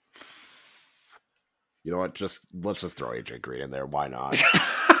 You know what? Let's just throw AJ Green in there. Why not?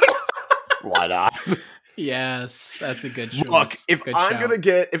 Why not? Yes, that's a good choice. Look, if Good I'm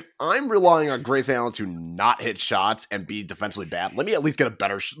shout. if I'm relying on Grayson Allen to not hit shots and be defensively bad, let me at least get a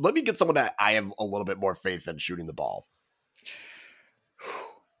better. Let me get someone that I have a little bit more faith in shooting the ball.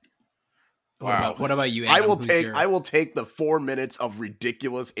 What about you, Adam? I will take the 4 minutes of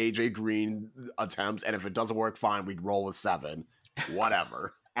ridiculous AJ Green attempts, and if it doesn't work, fine. We roll with 7.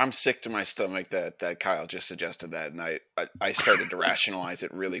 Whatever. I'm sick to my stomach that Kyle just suggested that, and I started to rationalize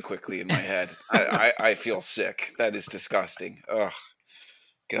it really quickly in my head. I feel sick. That is disgusting. Oh,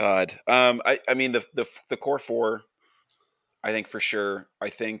 God. I mean the core 4, I think for sure. I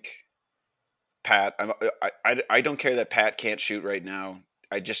think Pat. I don't care that Pat can't shoot right now.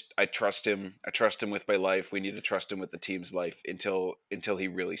 I trust him. I trust him with my life. We need to trust him with the team's life until he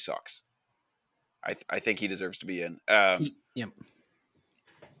really sucks. I think he deserves to be in. Yep.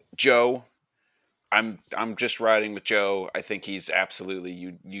 Joe, I'm just riding with Joe. I think he's absolutely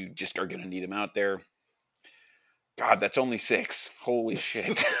you just are going to need him out there. God, that's only 6. Holy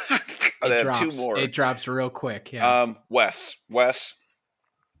shit! I have 2 more. It drops real quick. Yeah. Wes,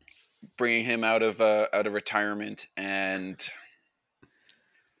 bringing him out of retirement, and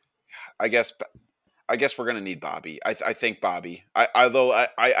I guess we're going to need Bobby. I think Bobby. Although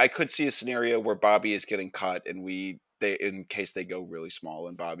I could see a scenario where Bobby is getting cut, and in case they go really small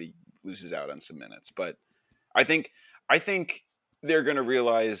and Bobby loses out on some minutes. But I think they're going to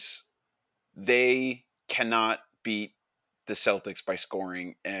realize they cannot beat the Celtics by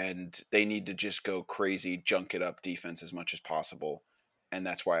scoring, and they need to just go crazy, junk it up defense as much as possible. And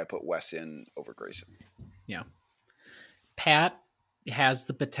that's why I put Wes in over Grayson. Yeah. Pat has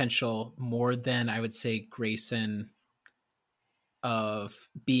the potential more than I would say Grayson of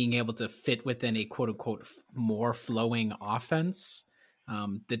being able to fit within a quote unquote more flowing offense.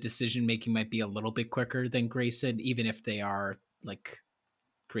 The decision making might be a little bit quicker than Grayson, even if they are like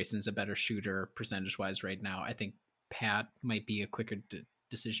Grayson's a better shooter percentage wise right now. I think Pat might be a quicker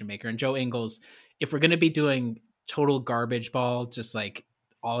decision maker. And Joe Ingles, if we're going to be doing total garbage ball, just like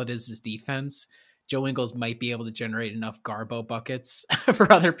all it is defense, Joe Ingles might be able to generate enough Garbo buckets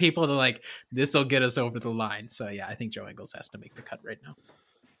for other people to like, this will get us over the line. So yeah, I think Joe Ingles has to make the cut right now.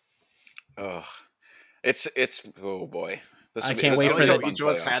 Oh, it's oh boy. I can't wait for that. Each of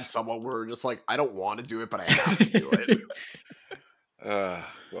us had someone where we're just like, I don't want to do it, but I have to do it.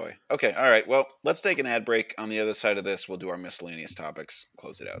 Boy. Okay. All right. Well, let's take an ad break. On the other side of this, we'll do our miscellaneous topics.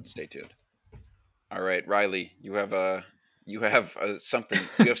 Close it out. Stay tuned. All right, Riley, you have something.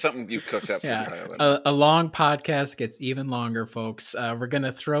 You have something you cooked up. Yeah, a long podcast gets even longer, folks. We're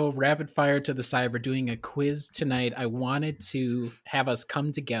gonna throw rapid fire to the side. We're doing a quiz tonight. I wanted to have us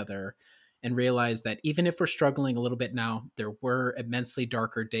come together and realize that even if we're struggling a little bit now, there were immensely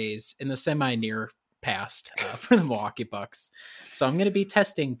darker days in the semi-near past for the Milwaukee Bucks. So I'm going to be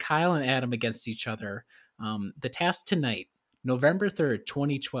testing Kyle and Adam against each other. The task tonight, November 3rd,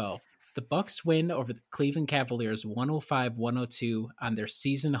 2012. The Bucks win over the Cleveland Cavaliers 105-102 on their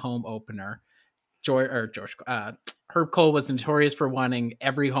season home opener. Herb Cole was notorious for wanting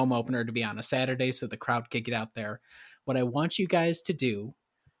every home opener to be on a Saturday so the crowd could get out there. What I want you guys to do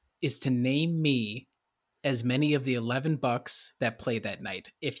is to name me as many of the 11 Bucks that play that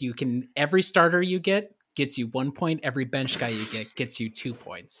night. If you can, every starter you get gets you 1 point. Every bench guy you get gets you 2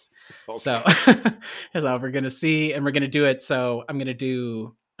 points. Okay. So we're going to see, and we're going to do it. So I'm going to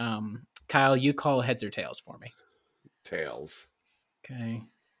do, Kyle, you call heads or tails for me. Tails. Okay.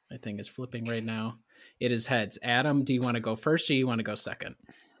 My thing is flipping right now. It is heads. Adam, do you want to go first or you want to go second?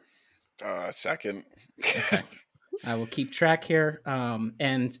 Second. Okay. I will keep track here.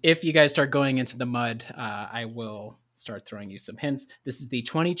 And if you guys start going into the mud, I will start throwing you some hints. This is the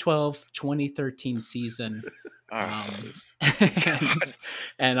 2012-2013 season.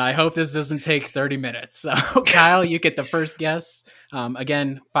 And I hope this doesn't take 30 minutes. So Kyle, you get the first guess.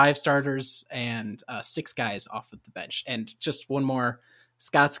 Again, 5 starters and 6 guys off of the bench. And just one more,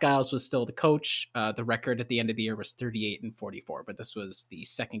 Scott Skiles was still the coach. The record at the end of the year was 38-44, but this was the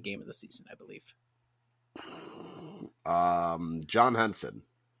second game of the season, I believe. John Henson.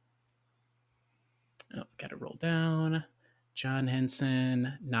 Oh, gotta roll down. John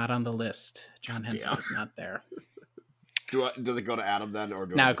Henson, not on the list. John Henson is not there. Does it go to Adam then, or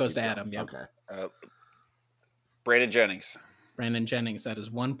now it goes to Adam? Yeah. Okay. Brandon Jennings. Brandon Jennings. That is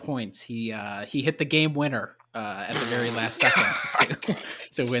 1 point. He hit the game winner at the very last second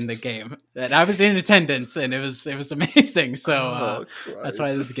to win the game. And I was in attendance, and it was amazing. So that's why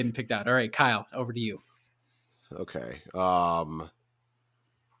this is getting picked out. All right, Kyle, over to you. Okay.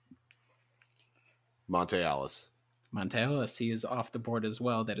 Monte Ellis. Monte Ellis, he is off the board as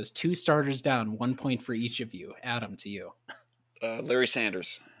well. That is 2 starters down, 1 point for each of you. Adam, to you. Larry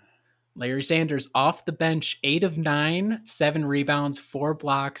Sanders. Larry Sanders off the bench, 8 of 9, 7 rebounds, 4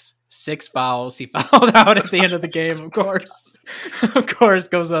 blocks, 6 fouls. He fouled out at the end of the game, of course. Of course,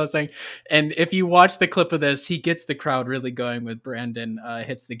 goes without saying. And if you watch the clip of this, he gets the crowd really going with Brandon,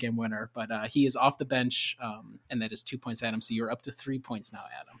 hits the game winner. But he is off the bench, and that is 2 points, Adam. So you're up to 3 points now,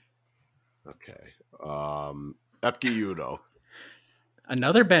 Adam. Okay. Epke Udo.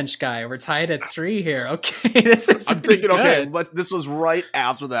 Another bench guy. We're tied at 3 here. Okay, this is. I'm thinking. Good. Okay, this was right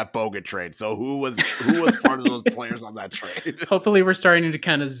after that Bogut trade. So who was part of those players on that trade? Hopefully, we're starting to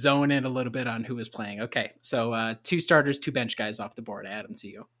kind of zone in a little bit on who is playing. Okay, so 2 starters, 2 bench guys off the board. Adam, to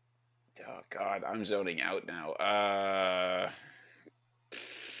you. Oh God, I'm zoning out now.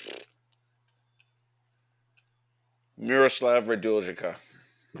 Miroslav Raduljica.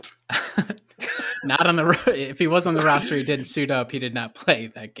 Not on the. If he was on the roster, he didn't suit up. He did not play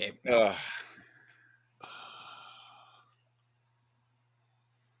that game.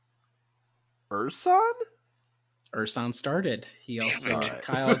 Ursan started. He also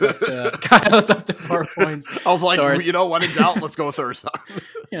Kyle's up to 4 points. I was like, when in doubt, let's go with Ursan.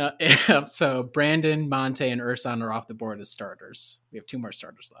 Yeah. So Brandon, Monte, and Ursan are off the board as starters. We have 2 more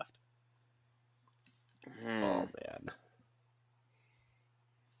starters left. Oh man.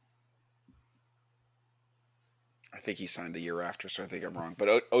 I think he signed the year after, so I think I'm wrong.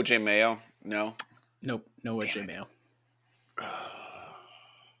 But OJ Mayo, no. Nope, no OJ Mayo.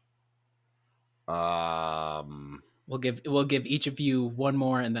 We'll give each of you 1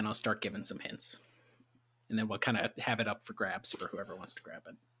 more, and then I'll start giving some hints, and then we'll kind of have it up for grabs for whoever wants to grab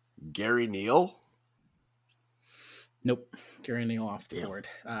it. Gary Neal. Nope, Gary Neal off the board.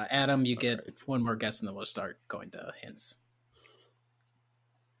 Adam, you get 1 more guess, and then we'll start going to hints.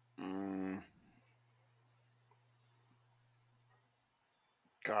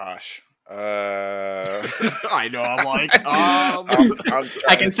 Gosh. I know. I'm like, I'm I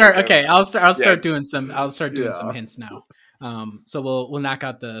trying can to start. think of- Okay, I'll start Yeah. doing some. I'll start doing some Yeah. hints now. So we'll knock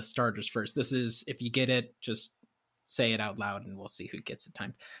out the starters first. This is, if you get it, just say it out loud, and we'll see who gets it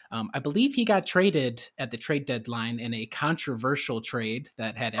timed. I believe he got traded at the trade deadline in a controversial trade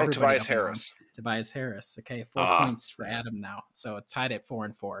that had everybody Tobias up in arms. Harris. Tobias Harris. Okay, 4 Ah. points for Adam now. So it's tied at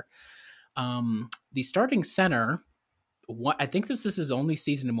 4-4. The starting center. I think this is his only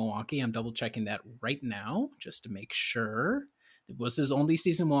season in Milwaukee. I'm double checking that right now just to make sure. It was his only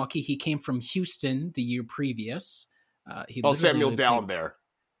season in Milwaukee. He came from Houston the year previous. He literally Samuel only played- Dallenberg.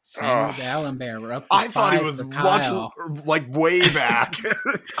 Samuel Oh. Dallenberg. We're up to I thought he 5 was for much Kyle. like way back.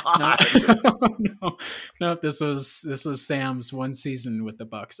 No, God. no, this was Sam's one season with the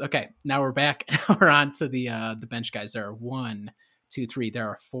Bucks. Okay, now we're back. Now we're on to the bench guys. There are 1, 2, 3. There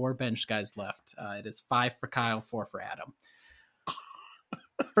are 4 bench guys left. It is 5 for Kyle, 4 for Adam.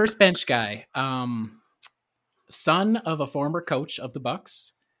 First bench guy, son of a former coach of the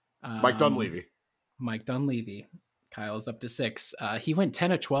Bucks, Mike Dunleavy. Mike Dunleavy. Kyle's up to 6. He went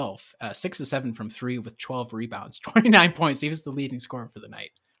 10 of 12, 6 of 7 from 3 with 12 rebounds, 29 points. He was the leading scorer for the night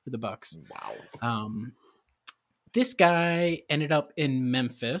for the Bucks. Wow. This guy ended up in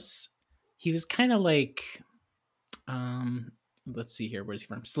Memphis. He was kind of like, let's see here. Where's he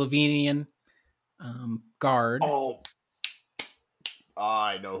from? Slovenian guard. Oh,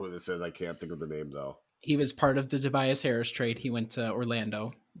 I know who this is. I can't think of the name though. He was part of the Tobias Harris trade. He went to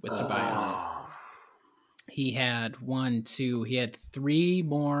Orlando with Tobias. He had 3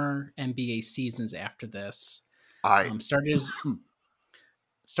 more NBA seasons after this.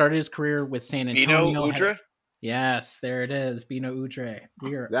 Started his career with San Antonio. Bino Udrih? Yes, there it is. Bino Udrih.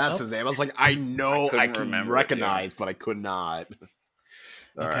 That's his name. I was like, I know, I I couldn't can remember it, recognize, but I could not.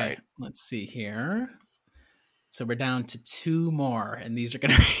 All Okay, right. let's see here. So we're down to 2 more, and these are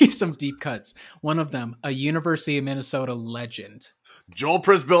going to be some deep cuts. One of them, a University of Minnesota legend. Joel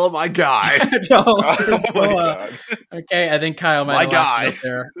Prisbilla, my guy. Joel Oh my Prisbilla. God. Okay, I think Kyle might My have lost guy. it up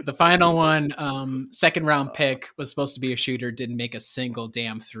there. The final one, second round pick, was supposed to be a shooter, didn't make a single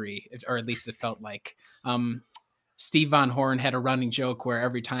damn 3, or at least it felt like. Steve Von Horn had a running joke where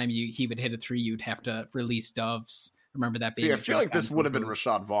every time he would hit a 3, you'd have to release doves. Remember that being See, I a feel joke like this on would have been Google.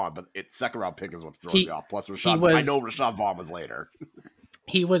 Rashad Vaughn, but it's second round pick is what's throwing He- me off. Plus he Rashad, was- I know Rashad Vaughn was later.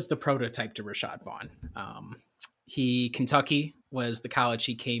 He was the prototype to Rashad Vaughn. Kentucky was the college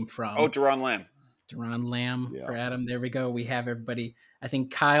he came from. Oh, Deron Lamb. Deron Lamb Yeah. for Adam. There we go. We have everybody. I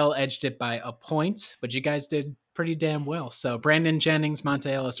think Kyle edged it by a point, but you guys did pretty damn well. So Brandon Jennings, Monte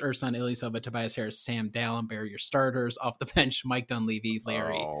Ellis, Ersan Ilyasova, Tobias Harris, Sam Dallenberg, your starters. Off the bench, Mike Dunleavy,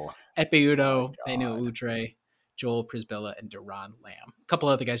 Larry Oh, Epeudo, my Beno God. Udrih, Joel Prisbilla, and Deron Lamb. A couple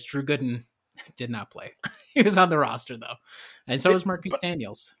other guys. Drew Gooden did not play. He was on the roster, though. And so was Marcus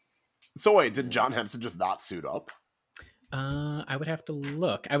Daniels. so wait, did John Henson just not suit up? I would have to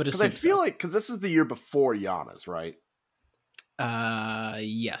look. I would Because I assume feel like this is the year before Giannis, right?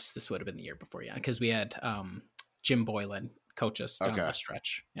 yes, this would have been the year before, yeah, because we had Jim Boylan coach us down Okay. the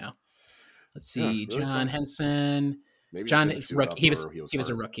stretch. Yeah. Let's see, really John fun. Henson. Maybe John didn't suit rookie. up He was or he was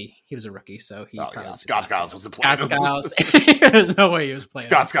a hurt. rookie. He was a rookie, so he Oh, probably yeah. did Scott not Skiles suit wasn't up. playing Scott him. Skiles. There's no way he was playing.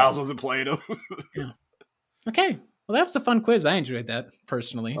 Scott him, so- Skiles wasn't playing him. Okay. Well, that was a fun quiz. I enjoyed that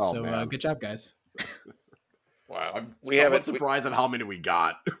personally. Oh, So man. good job, guys. Wow. I'm We somewhat have it. surprised at how many we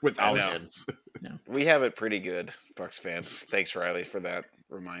got without know. hints. We have it pretty good, Bucks fans. Thanks, Riley, for that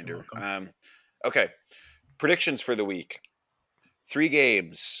reminder. You're Okay, predictions for the week: 3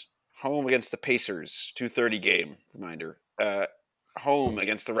 games. Home against the Pacers, 2:30 game. Reminder. Home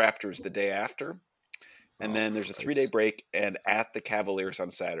against the Raptors the day after, and then there's a 3-day break, and at the Cavaliers on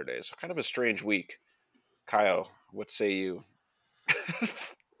Saturday. So kind of a strange week. Kyle, what say you?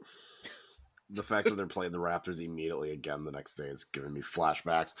 The fact that they're playing the Raptors immediately again the next day is giving me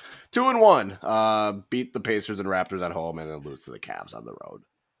flashbacks. 2-1. Beat the Pacers and Raptors at home and then lose to the Cavs on the road.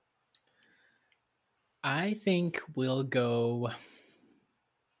 I think we'll go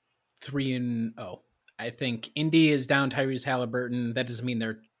 3-0. I think Indy is down Tyrese Halliburton. That doesn't mean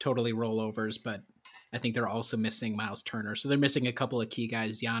they're totally rollovers, but I think they're also missing Miles Turner. So they're missing a couple of key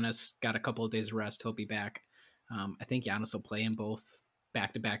guys. Giannis got a couple of days of rest. He'll be back. I think Giannis will play in both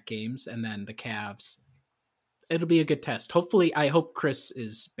back-to-back games. And then the Cavs, it'll be a good test. Hopefully, I hope Chris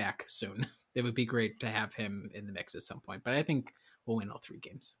is back soon. It would be great to have him in the mix at some point. But I think we'll win all 3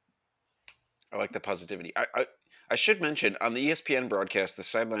 games. I like the positivity. I should mention on the ESPN broadcast, the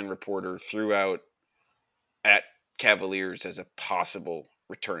sideline reporter threw out at Cavaliers as a possible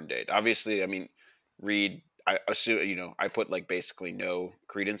return date. Obviously, I mean, Reed, I assume, I put like basically no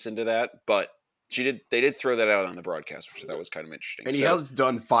credence into that, but They did throw that out on the broadcast, which I thought was kind of interesting. And he has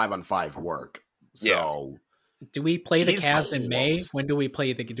done 5-on-5 work. So do we play the He's Cavs in May? close. When do we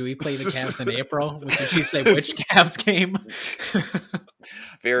play the Cavs in April? Did she say which Cavs game?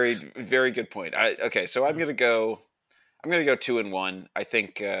 Very, very good point. So I'm gonna go 2-1. I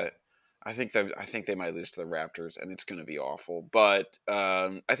think they might lose to the Raptors, and it's gonna be awful. But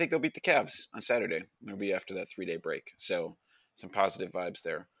I think they'll beat the Cavs on Saturday. It'll be after that 3-day break. So some positive vibes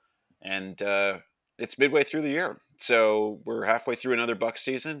there. And it's midway through the year, so we're halfway through another Bucks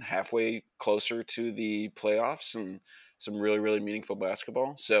season, halfway closer to the playoffs, and some really, really meaningful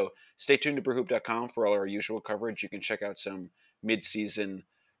basketball. So stay tuned to brewhoop.com for all our usual coverage. You can check out some mid-season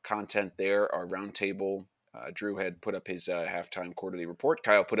content there. Our roundtable, Drew had put up his halftime quarterly report.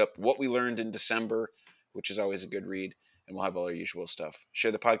 Kyle put up what we learned in December, which is always a good read, and we'll have all our usual stuff.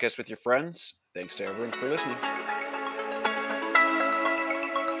 Share the podcast with your friends. Thanks to everyone for listening.